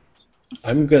board games.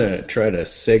 I'm going to try to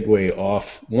segue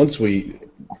off once we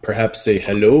perhaps say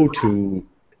hello to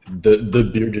the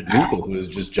bearded Meeple who has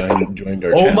just joined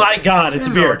our channel. Oh my god, it's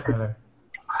a beard.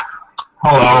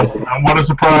 Hello, and what a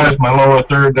surprise, my lower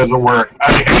third doesn't work.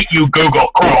 I hate you, Google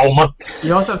Chrome.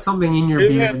 You also have something in your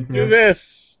beard. Do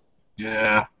this.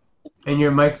 Yeah. And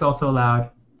your mic's also loud.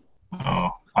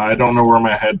 Oh, I don't know where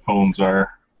my headphones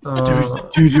are.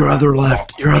 Dude, your other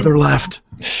left. Your other left.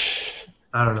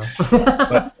 I don't know.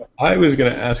 But I was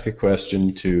going to ask a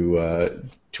question to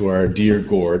our dear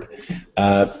Gord,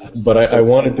 but I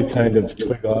wanted to kind of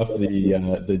twig off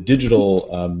the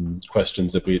digital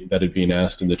questions that had been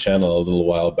asked in the channel a little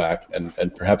while back,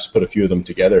 and perhaps put a few of them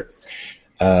together.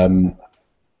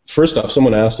 First off,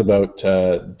 someone asked about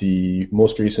the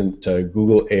most recent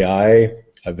Google AI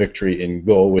victory in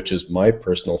Go, which is my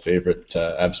personal favorite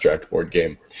abstract board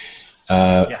game.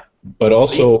 Yeah. But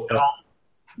also...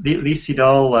 Lee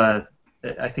Sedol,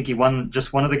 I think he won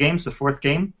just one of the games, the fourth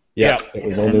game. Yeah, it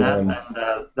was only one.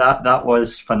 And that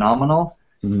was phenomenal.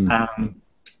 Mm.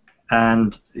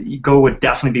 And Go would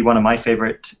definitely be one of my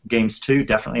favorite games too,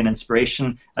 definitely an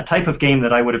inspiration, a type of game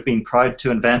that I would have been proud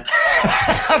to invent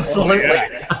absolutely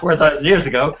 4,000 years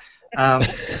ago.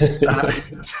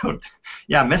 So,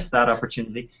 yeah, missed that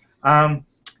opportunity.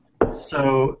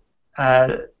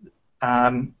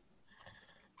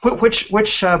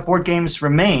 Which board games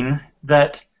remain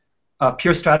that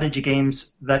pure strategy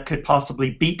games that could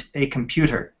possibly beat a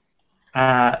computer?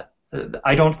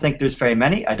 I don't think there's very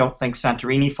many. I don't think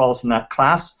Santorini falls in that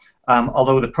class,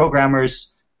 although the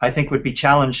programmers, I think, would be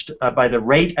challenged by the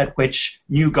rate at which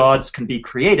new gods can be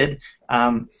created.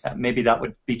 Maybe that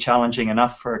would be challenging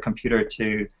enough for a computer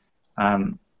to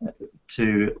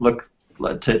look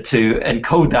to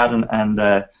encode that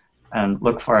and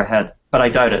look far ahead. But I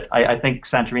doubt it. I think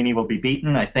Santorini will be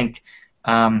beaten. I think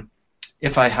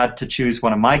if I had to choose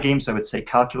one of my games, I would say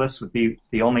Calculus would be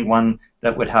the only one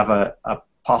that would have a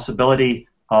possibility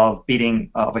of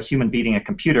a human beating a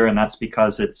computer, and that's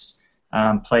because it's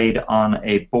played on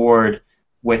a board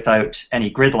without any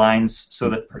grid lines, so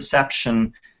that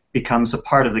perception becomes a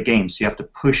part of the game. So you have to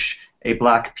push a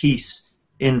black piece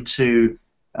into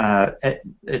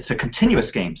it's a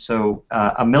continuous game. So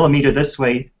a millimeter this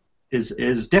way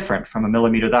is different from a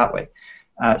millimeter that way.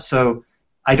 So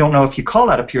I don't know if you call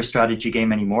that a pure strategy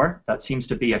game anymore. That seems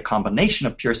to be a combination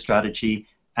of pure strategy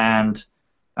and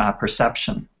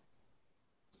perception.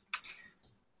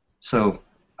 So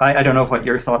I don't know what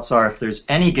your thoughts are. If there's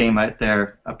any game out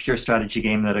there, a pure strategy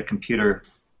game that a computer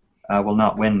will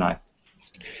not win now.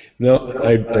 No,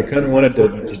 I kind of wanted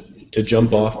to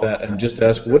jump off that and just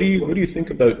ask, what do you think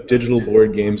about digital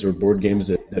board games or board games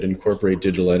that incorporate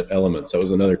digital elements? That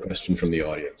was another question from the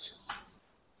audience.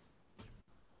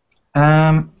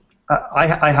 I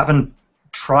haven't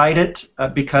tried it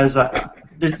because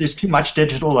there's too much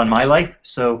digital in my life,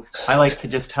 so I like to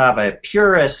just have a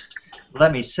purist,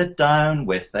 let me sit down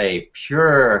with a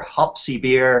pure hopsy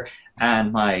beer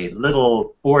and my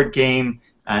little board game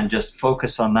and just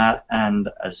focus on that, and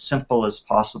as simple as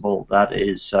possible.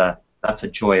 That's a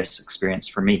joyous experience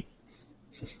for me.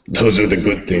 Those are the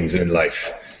good things in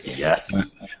life. Yes.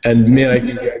 And may I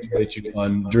congratulate you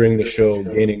on, during the show,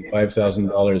 gaining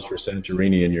 $5,000 for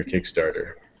Santorini in your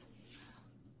Kickstarter.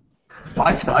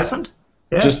 5,000?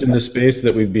 Yeah. Just in the space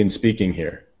that we've been speaking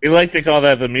here. We like to call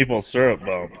that the maple syrup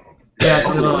bomb. Yeah,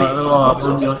 a little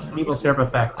maple syrup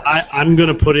effect. I'm going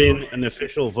to put in an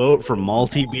official vote for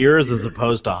malty beers as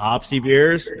opposed to hopsy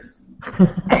beers.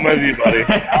 I'm with you, buddy.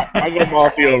 I'll go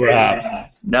malty over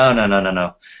hops. No.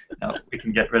 No, we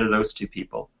can get rid of those two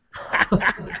people.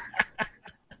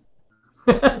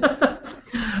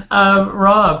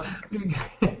 Rob,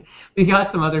 we got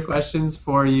some other questions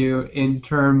for you in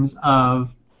terms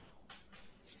of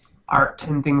art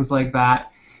and things like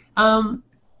that.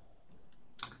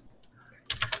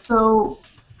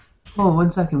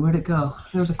 One second, where'd it go?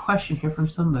 There was a question here from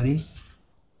somebody.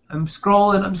 I'm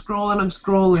scrolling.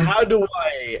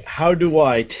 How do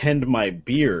I tend my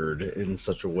beard in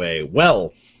such a way?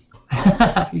 Well,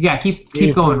 yeah, keep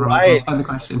going, Rob. Find the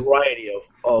question. Variety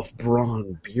of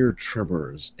brawn beard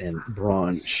trimmers and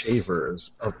brawn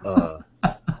shavers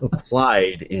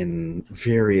applied in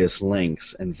various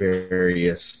lengths and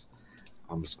various.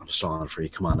 I'm stalling for you.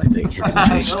 Come on, I think.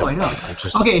 I know.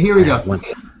 Okay, here we go.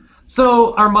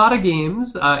 So Armada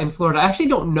Games in Florida. I actually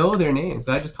don't know their names.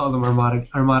 I just call them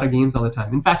Armada Games all the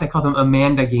time. In fact, I call them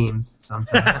Amanda Games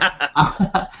sometimes.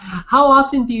 How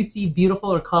often do you see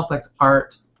beautiful or complex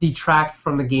art detract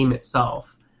from the game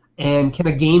itself? And can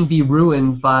a game be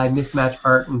ruined by mismatched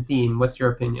art and theme? What's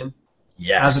your opinion?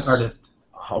 Yes. As an artist.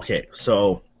 Okay,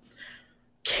 so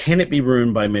can it be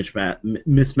ruined by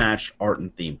mismatched art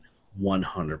and theme?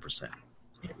 100%.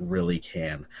 It really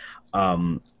can.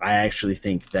 I actually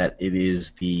think that it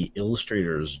is the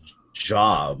illustrator's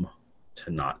job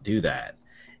to not do that.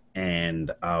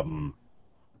 And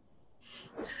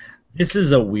this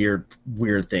is a weird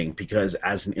thing, because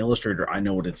as an illustrator, I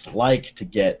know what it's like to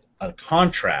get a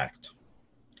contract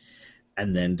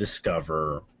and then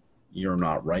discover you're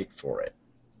not right for it.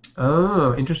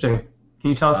 Oh, interesting. Can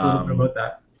you tell us a little bit about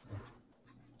that?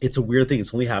 It's a weird thing.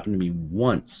 It's only happened to me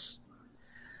once.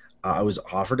 I was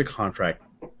offered a contract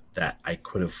that I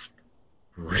could have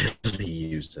really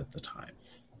used at the time.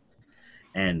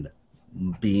 And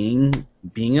being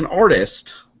an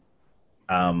artist,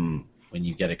 when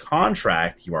you get a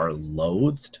contract, you are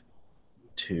loathed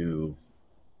to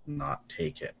not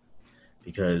take it,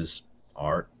 because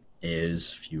art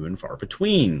is few and far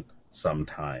between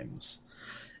sometimes.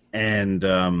 And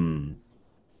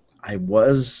I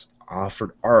was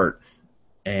offered art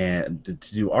and to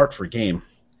do art for a game,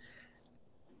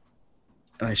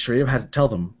 and I straight up had to tell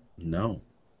them no.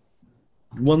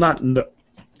 Well, not no.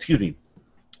 Excuse me.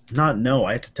 Not no.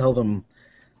 I had to tell them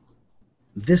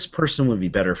this person would be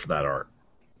better for that art.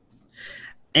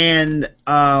 And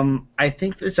I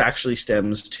think this actually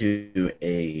stems to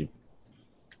a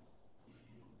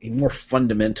more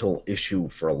fundamental issue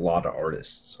for a lot of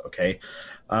artists. Okay,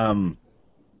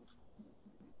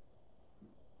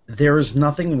 there is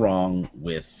nothing wrong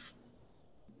with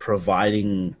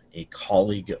providing a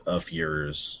colleague of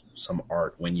yours some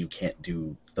art when you can't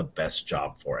do the best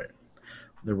job for it.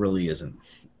 There really isn't.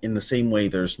 In the same way,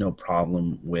 there's no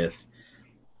problem with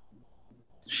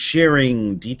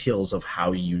sharing details of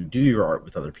how you do your art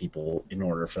with other people in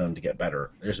order for them to get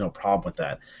better. There's no problem with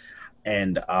that.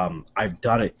 And I've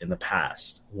done it in the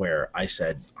past where I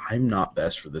said, I'm not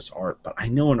best for this art, but I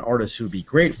know an artist who would be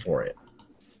great for it.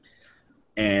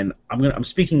 And I'm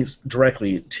speaking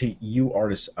directly to you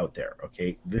artists out there,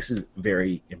 okay? This is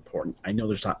very important. I know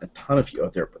there's not a ton of you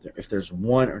out there, but if there's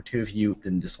one or two of you,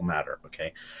 then this will matter,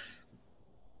 okay?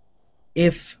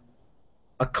 If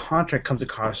a contract comes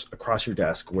across your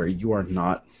desk where you are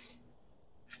not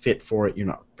fit for it, you're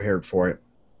not prepared for it,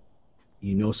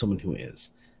 you know someone who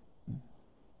is,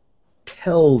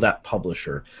 tell that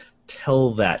publisher,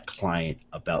 tell that client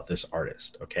about this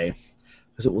artist, okay?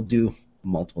 Because it will do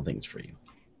multiple things for you.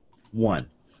 One,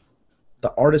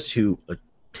 the artist who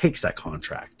takes that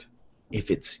contract,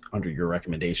 if it's under your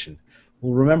recommendation,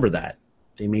 will remember that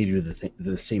they may do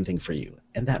the same thing for you,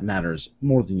 and that matters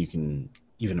more than you can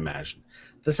even imagine.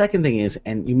 The second thing is,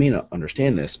 and you may not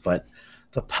understand this, but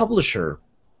the publisher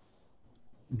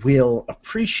will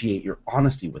appreciate your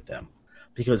honesty with them,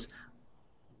 because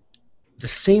the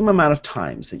same amount of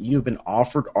times that you've been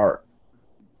offered art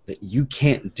that you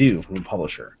can't do from a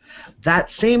publisher, that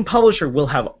same publisher will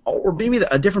have, or maybe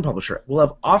a different publisher, will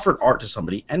have offered art to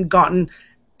somebody and gotten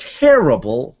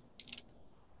terrible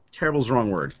is the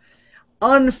wrong word,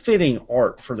 unfitting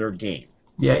art for their game.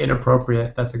 Yeah,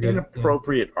 inappropriate. That's a good...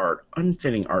 Inappropriate art,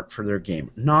 unfitting art for their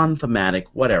game, non-thematic,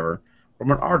 whatever,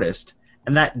 from an artist,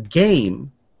 and that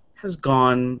game has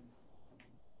gone,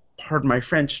 pardon my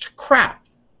French, to crap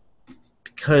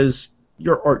because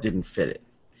your art didn't fit it.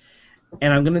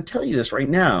 And I'm going to tell you this right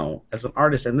now, as an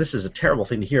artist, and this is a terrible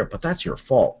thing to hear, but that's your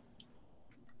fault.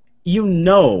 You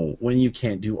know when you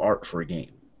can't do art for a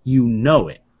game. You know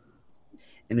it.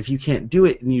 And if you can't do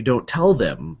it and you don't tell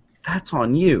them, that's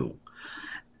on you.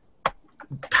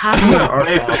 Passing that art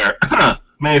Mayfair.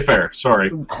 Mayfair,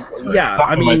 sorry. Yeah,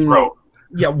 I mean,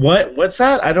 yeah. What's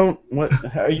that? I don't. What?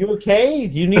 Are you okay?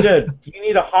 Do you need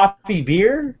a hoppy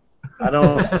beer? I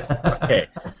don't. Okay.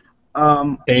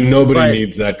 Ain't nobody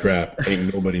needs that crap.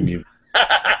 Ain't nobody needs.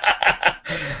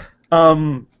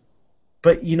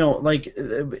 But you know, like,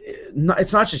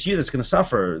 it's not just you that's going to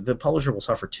suffer. The publisher will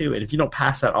suffer too. And if you don't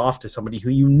pass that off to somebody who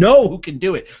you know who can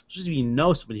do it, just if you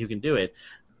know somebody who can do it,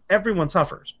 everyone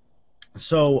suffers.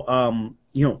 So,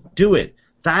 you know, do it.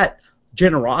 That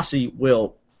generosity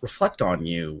will reflect on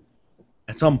you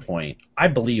at some point. I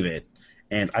believe it,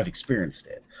 and I've experienced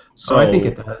it. So I think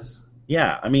it does.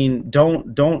 Yeah, I mean,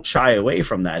 don't shy away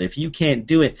from that. If you can't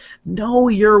do it, know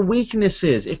your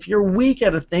weaknesses. If you're weak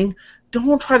at a thing,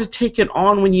 don't try to take it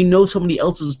on when you know somebody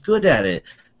else is good at it.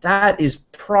 That is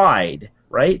pride,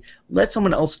 right? Let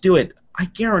someone else do it. I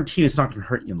guarantee you it's not going to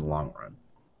hurt you in the long run.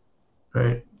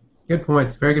 Right. Good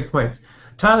points. Very good points.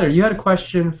 Tyler, you had a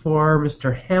question for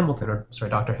Mr. Hamilton, or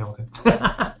sorry, Dr. Hamilton.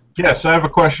 Yes, I have a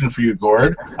question for you,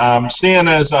 Gord. Seeing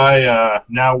as I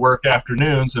now work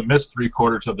afternoons and miss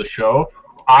 3/4 of the show,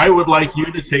 I would like you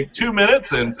to take 2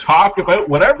 minutes and talk about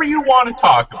whatever you want to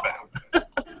talk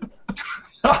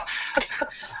about.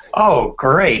 Oh,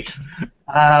 great.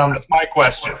 That's my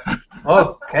question.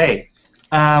 Okay.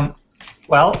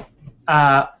 Well,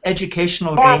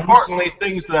 educational More games. importantly,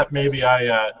 things that maybe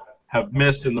I have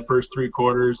missed in the first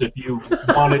 3/4. If you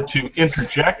wanted to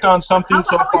interject on something How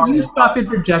so about far. you stop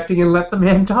interjecting and let the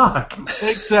man talk?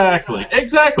 Exactly.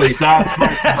 That's my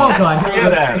Oh, God.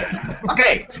 Get at it.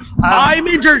 Okay. I'm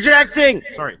interjecting!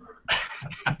 Sorry.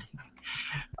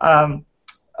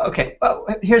 Okay. Well,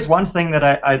 here's one thing that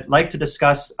I'd like to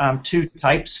discuss. Two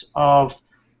types of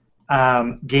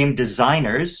game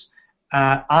designers.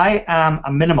 I am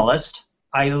a minimalist.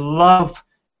 I love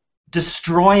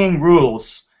destroying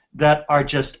rules that are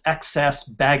just excess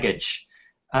baggage.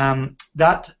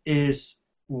 That is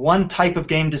one type of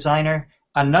game designer.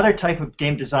 Another type of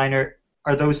game designer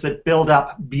are those that build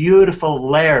up beautiful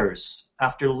layers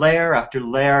after layer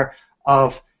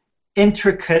of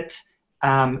intricate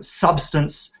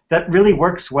substance that really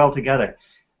works well together.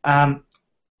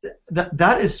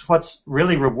 That is what's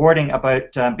really rewarding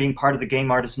about being part of the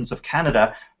Game Artisans of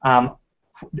Canada,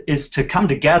 is to come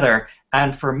together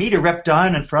and for me to rip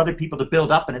down and for other people to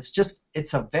build up, and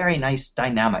it's a very nice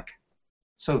dynamic.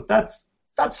 So that's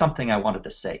something I wanted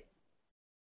to say.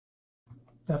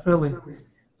 Definitely.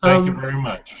 Thank you very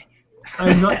much.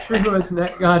 I'm not sure who is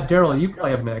next. Daryl, you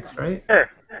probably have next, right? Sure.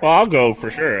 Well, I'll go for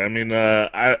sure. I mean,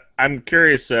 I'm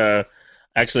curious,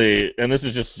 actually, and this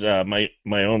is just my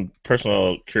own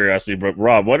personal curiosity. But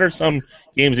Rob, what are some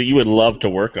games that you would love to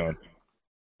work on?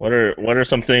 What are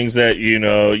some things that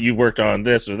you've worked on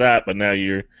this or that, but now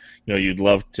you'd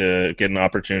love to get an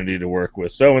opportunity to work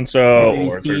with so and so,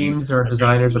 or teams or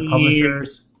designers or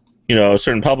publishers. A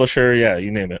certain publisher, yeah, you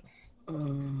name it.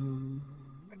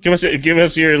 Give us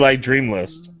your dream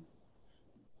list.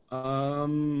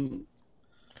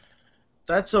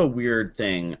 that's a weird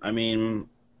thing. I mean,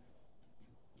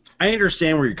 I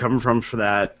understand where you're coming from for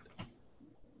that,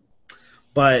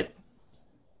 but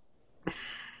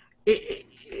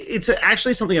it's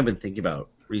actually something I've been thinking about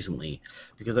recently,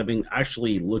 because I've been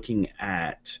actually looking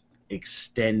at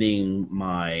extending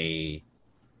my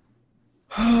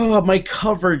my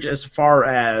coverage as far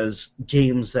as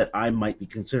games that I might be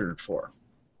considered for.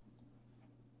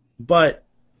 But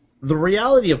the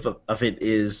reality of it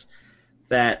is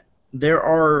that there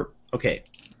are, okay,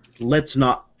 let's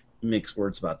not mix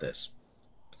words about this.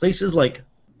 Places like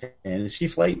Fantasy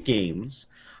Flight Games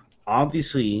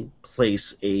obviously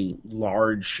place a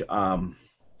large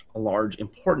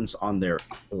importance on their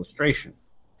illustration.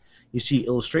 You see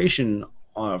illustration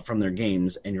from their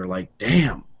games, and you're like,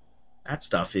 damn, that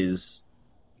stuff is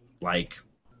like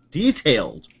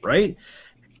detailed, right?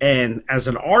 And as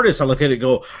an artist, I look at it and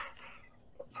go,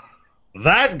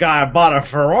 that guy bought a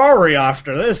Ferrari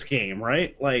after this game,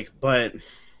 right? Like, but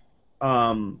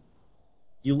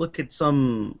you look at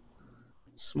some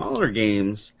smaller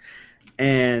games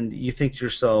and you think to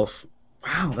yourself,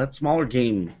 wow, that smaller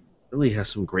game really has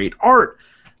some great art.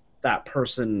 That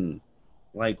person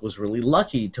was really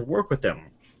lucky to work with them.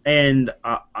 And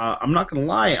I'm not going to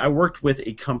lie, I worked with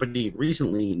a company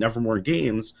recently, Nevermore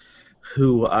Games,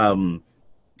 who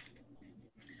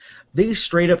they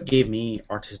straight up gave me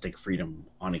artistic freedom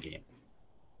on a game.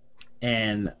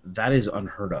 And that is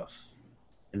unheard of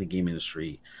in the game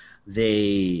industry.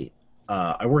 I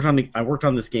worked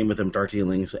on this game with them, Dark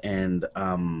Dealings, and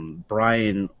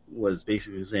Brian was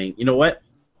basically saying, you know what?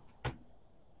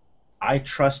 I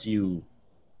trust you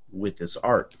with this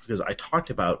art, because I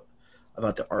talked about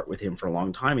the art with him for a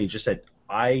long time. He just said,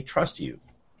 I trust you.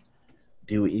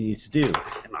 Do what you need to do.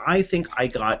 And I think I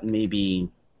got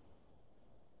maybe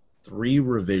 3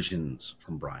 revisions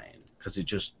from Brian, because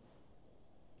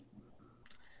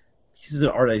pieces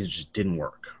of art that just didn't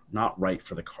work, not right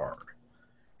for the card.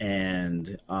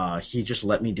 And he just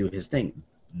let me do his thing.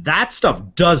 That stuff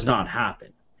does not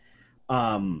happen.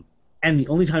 And the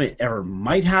only time it ever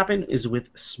might happen is with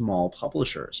small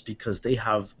publishers, because they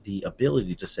have the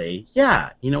ability to say,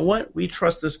 yeah, you know what, we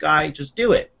trust this guy, just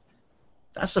do it.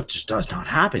 That stuff just does not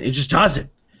happen. It just doesn't.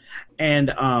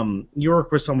 And you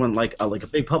work with someone like a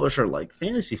big publisher like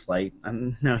Fantasy Flight,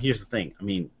 and now here's the thing. I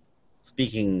mean,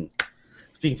 speaking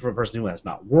from a person who has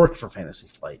not worked for Fantasy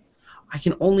Flight, I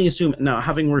can only assume, now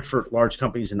having worked for large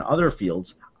companies in other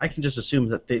fields, I can just assume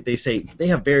that they say they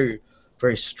have very,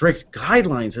 very strict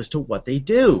guidelines as to what they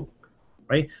do,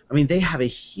 right? I mean, they have a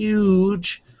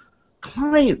huge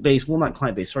client base, well, not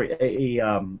client base, sorry, a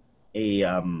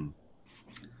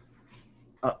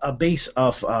base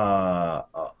of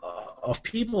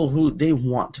people who they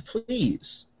want to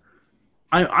please.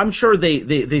 I'm sure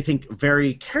they think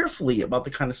very carefully about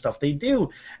the kind of stuff they do,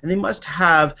 and they must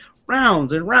have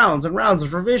rounds and rounds and rounds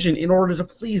of revision in order to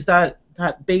please that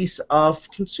base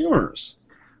of consumers.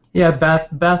 Yeah,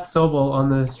 Beth Sobel on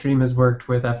the stream has worked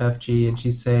with FFG, and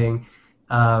she's saying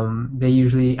they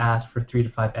usually ask for 3 to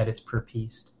 5 edits per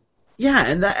piece. Yeah,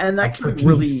 and that can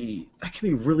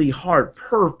be really hard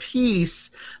per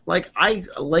piece.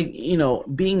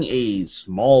 Being a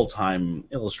small time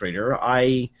illustrator,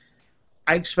 I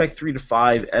expect 3 to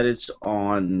 5 edits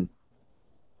on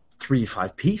 3 to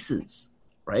 5 pieces,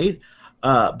 right?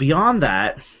 Beyond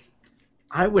that,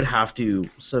 I would have to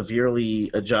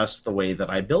severely adjust the way that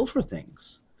I build for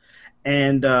things.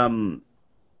 And 3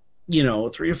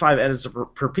 to 5 edits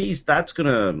per piece, that's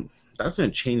gonna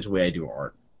change the way I do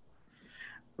art.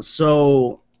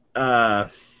 So,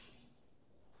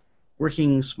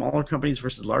 working smaller companies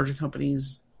versus larger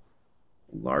companies,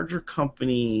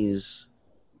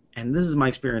 and this is my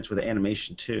experience with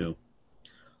animation too,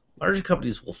 larger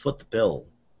companies will foot the bill,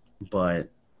 but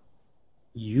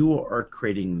you are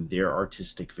creating their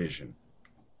artistic vision.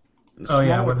 And a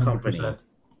smaller company, a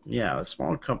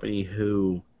smaller company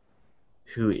who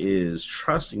is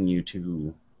trusting you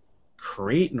to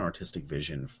create an artistic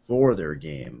vision for their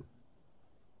game.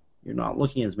 You're not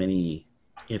looking at as many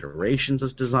iterations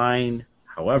of design.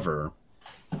 However,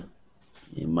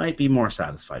 you might be more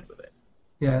satisfied with it.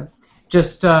 Yeah.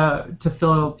 Just to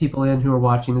fill people in who are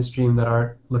watching the stream that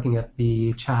aren't looking at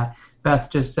the chat,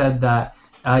 Beth just said that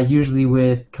usually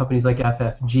with companies like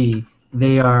FFG,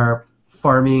 they are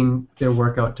farming their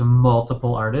work out to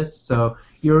multiple artists. So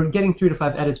you're getting 3 to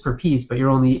 5 edits per piece, but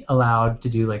you're only allowed to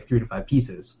do 3 to 5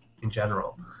 pieces in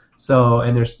general. So,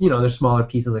 and there's smaller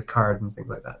pieces like cards and things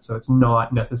like that. So it's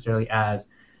not necessarily as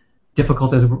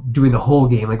difficult as doing the whole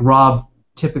game. Like Rob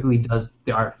typically does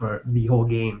the art for the whole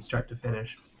game, start to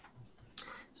finish.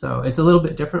 So it's a little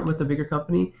bit different with the bigger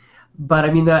company. But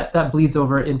I mean that bleeds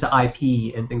over into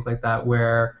IP and things like that,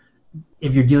 where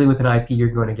if you're dealing with an IP, you're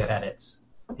going to get edits,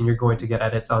 and you're going to get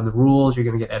edits on the rules, you're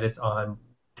going to get edits on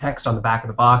text on the back of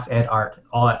the box, ed art,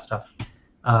 all that stuff.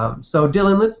 So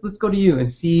Dylan, let's go to you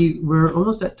and see. We're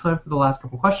almost at time for the last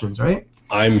couple questions, right?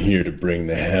 I'm here to bring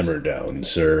the hammer down,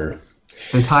 sir.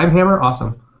 The time hammer,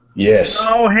 awesome. Yes.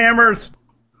 No hammers.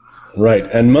 Right,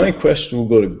 and my question will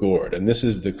go to Gord, and this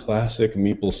is the classic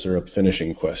maple syrup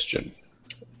finishing question.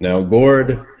 Now,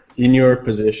 Gord, in your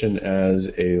position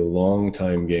as a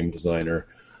long-time game designer,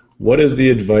 what is the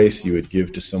advice you would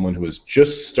give to someone who is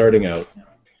just starting out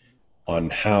on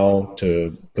how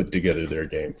to put together their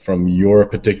game from your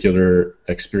particular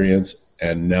experience,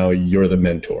 and now you're the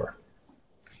mentor?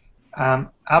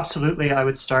 Absolutely, I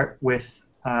would start with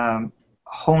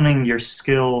honing your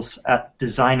skills at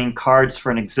designing cards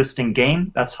for an existing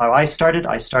game. That's how I started.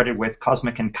 I started with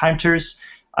Cosmic Encounters.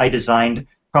 I designed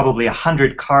probably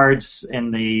 100 cards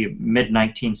in the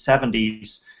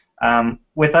mid-1970s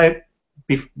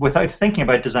without thinking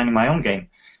about designing my own game.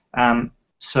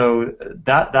 So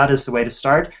that is the way to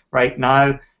start. Right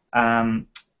now,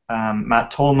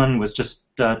 Matt Tolman was just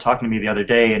talking to me the other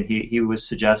day, and he was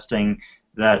suggesting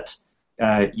that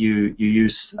you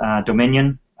use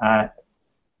Dominion,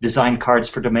 design cards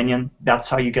for Dominion. That's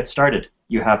how you get started.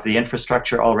 You have the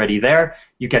infrastructure already there.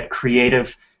 You get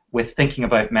creative with thinking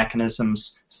about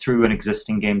mechanisms through an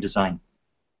existing game design.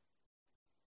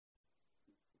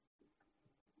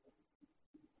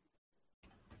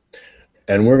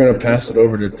 And we're going to pass it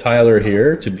over to Tyler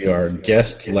here to be our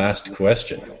guest last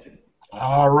question.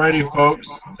 Alrighty, folks,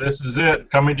 this is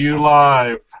it, coming to you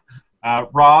live.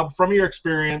 Rob, from your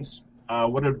experience,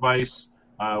 what advice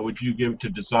would you give to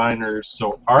designers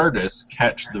so artists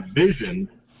catch the vision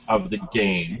of the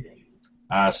game?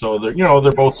 So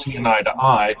they're both seeing eye to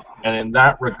eye, and in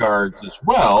that regards as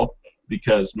well,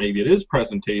 because maybe it is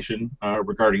presentation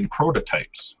regarding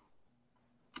prototypes.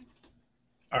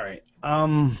 All right.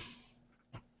 I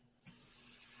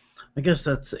guess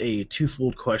that's a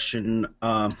twofold question.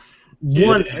 One,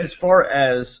 as far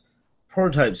as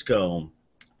prototypes go,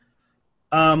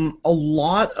 a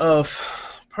lot of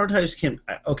prototypes can.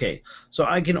 Okay, so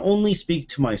I can only speak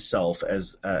to myself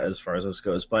as far as this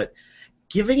goes, but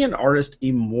giving an artist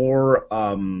a more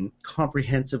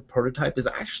comprehensive prototype is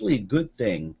actually a good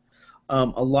thing.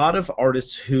 A lot of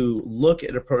artists who look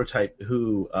at a prototype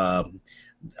who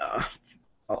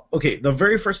okay, the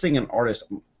very first thing an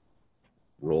artist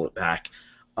roll it back.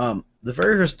 The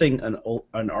very first thing an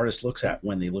artist looks at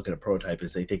when they look at a prototype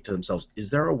is they think to themselves, is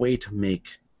there a way to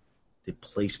make the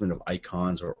placement of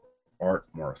icons or art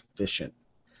more efficient?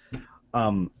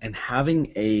 And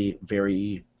having a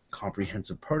very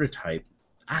comprehensive prototype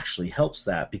actually helps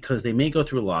that, because they may go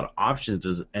through a lot of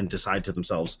options and decide to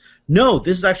themselves, no,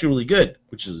 this is actually really good,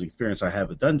 which is an experience I have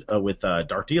with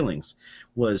Dark Dealings,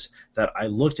 was that I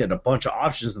looked at a bunch of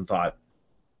options and thought,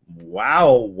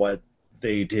 wow, what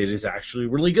they did is actually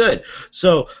really good.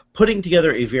 So putting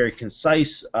together a very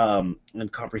concise and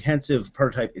comprehensive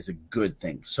prototype is a good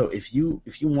thing. So if you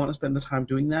want to spend the time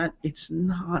doing that, it's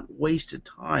not wasted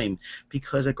time,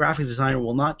 because a graphic designer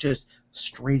will not just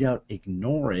straight out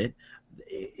ignore it.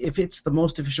 If it's the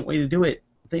most efficient way to do it,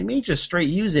 they may just straight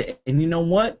use it, and you know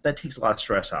what? That takes a lot of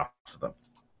stress off of them.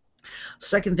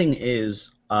 Second thing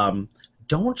is,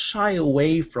 don't shy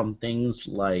away from things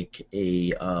like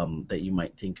that you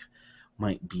might think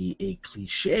might be a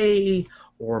cliche,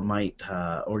 or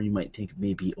you might think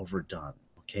may be overdone.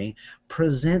 Okay,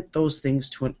 present those things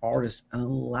to an artist and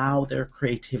allow their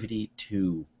creativity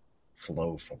to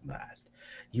flow from that.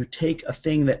 You take a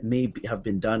thing that may have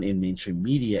been done in mainstream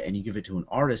media and you give it to an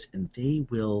artist, and they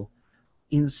will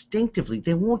instinctively,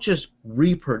 they won't just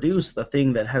reproduce the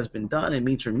thing that has been done in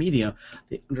mainstream media.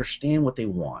 They understand what they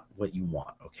want, what you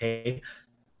want. Okay,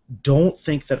 don't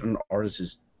think that an artist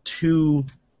is too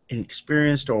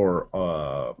inexperienced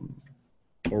or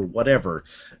whatever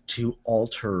to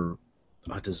alter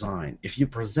a design. If you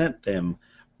present them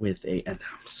with and I'm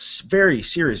very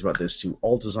serious about this to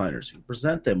all designers, you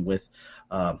present them with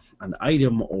an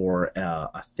item or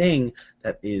a thing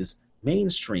that is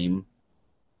mainstream,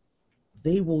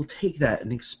 they will take that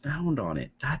and expound on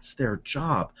it. That's their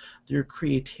job. Their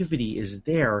creativity is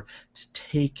there to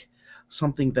take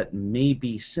something that may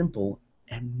be simple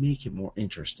and make it more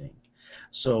interesting.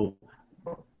 So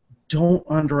don't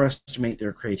underestimate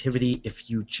their creativity. If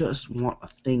you just want a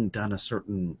thing done a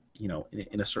certain,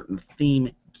 in a certain theme,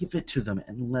 give it to them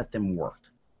and let them work.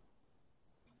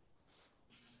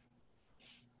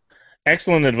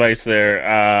 Excellent advice there.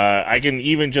 I can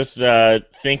even just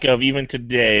think of even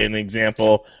today an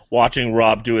example watching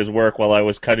Rob do his work while I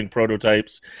was cutting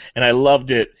prototypes, and I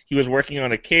loved it. He was working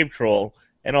on a cave troll,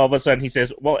 and all of a sudden he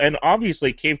says, well, and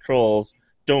obviously cave trolls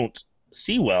don't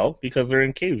see well because they're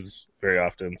in caves very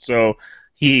often. So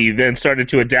he then started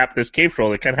to adapt this cave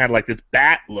troll that kind of had like this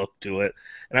bat look to it,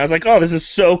 and I was like, oh, this is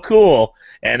so cool.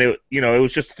 And it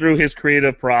was just through his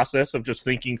creative process of just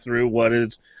thinking through what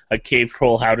is a cave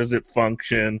troll, how does it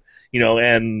function,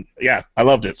 and yeah, I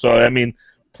loved it. So I mean,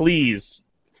 please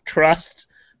trust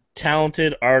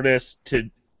talented artists to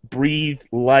breathe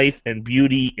life and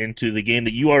beauty into the game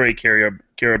that you already care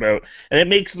about, and it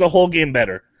makes the whole game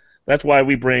better. That's why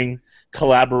we bring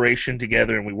collaboration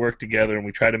together, and we work together, and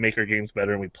we try to make our games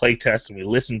better, and we play test, and we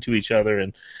listen to each other,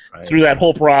 and through that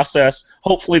whole process,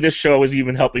 hopefully this show is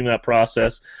even helping that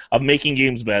process of making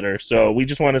games better. So we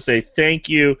just want to say thank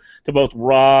you to both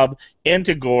Rob and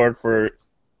to Gord for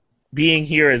being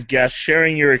here as guests,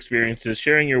 sharing your experiences,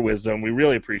 sharing your wisdom. We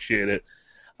really appreciate it.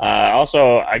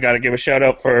 Also, I got to give a shout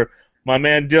out for my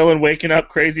man Dylan waking up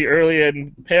crazy early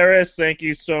in Paris. Thank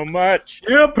you so much.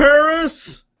 Yeah,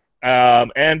 Paris!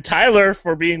 And Tyler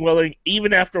for being willing,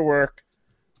 even after work,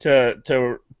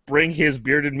 to bring his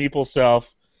bearded meeple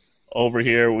self over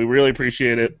here. We really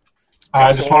appreciate it.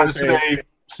 I just wanted to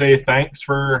say thanks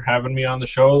for having me on the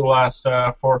show the last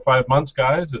 4 or 5 months,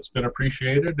 guys. It's been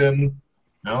appreciated, and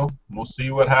we'll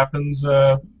see what happens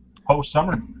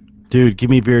post-summer. Dude, give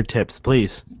me beard tips,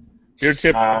 please. Beard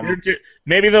tip.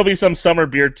 Maybe there'll be some summer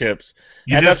beard tips.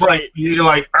 You and just put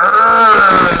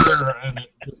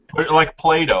it like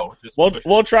Play-Doh.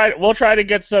 We'll try to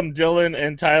get some Dylan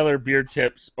and Tyler beard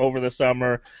tips over the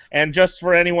summer. And just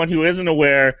for anyone who isn't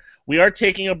aware, we are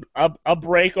taking a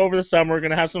break over the summer. We're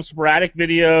going to have some sporadic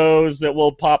videos that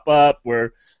will pop up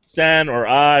where Sen or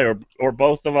I or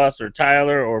both of us or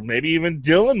Tyler or maybe even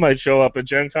Dylan might show up at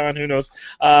Gen Con. Who knows?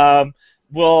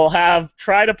 We'll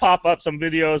try to pop up some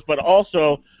videos, but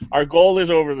also our goal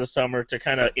is over the summer to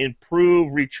kind of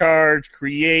improve, recharge,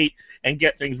 create, and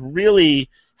get things really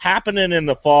happening in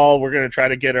the fall. We're going to try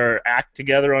to get our act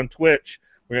together on Twitch.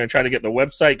 We're going to try to get the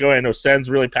website going. I know Sen's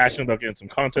really passionate about getting some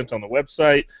content on the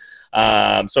website.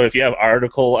 So if you have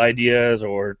article ideas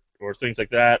or things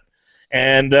like that.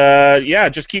 And,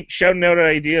 just keep shouting out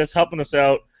ideas, helping us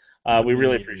out. We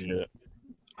really appreciate it.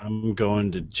 I'm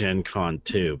going to Gen Con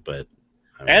too, but...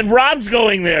 And Rob's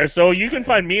going there, so you can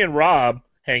find me and Rob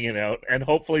hanging out, and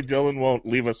hopefully Dylan won't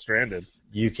leave us stranded.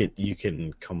 You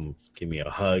can come give me a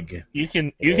hug. You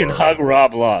can hug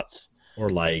Rob lots. Or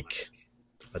like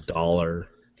 $1.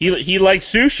 He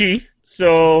likes sushi,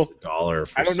 so $1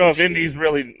 for I don't know if sushi. Indy's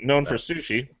really known for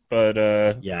sushi, but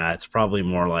yeah, it's probably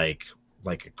more like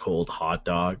a cold hot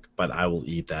dog, but I will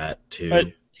eat that too.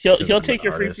 But he'll take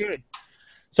your free food.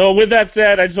 So with that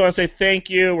said, I just want to say thank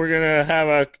you. We're gonna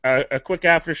have a quick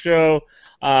after show,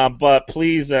 but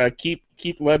please keep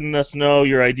letting us know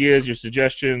your ideas, your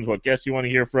suggestions, what guests you want to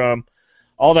hear from,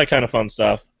 all that kind of fun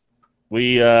stuff.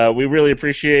 We really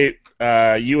appreciate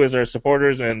you as our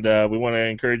supporters, and we want to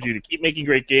encourage you to keep making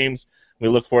great games. We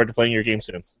look forward to playing your game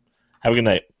soon. Have a good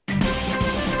night.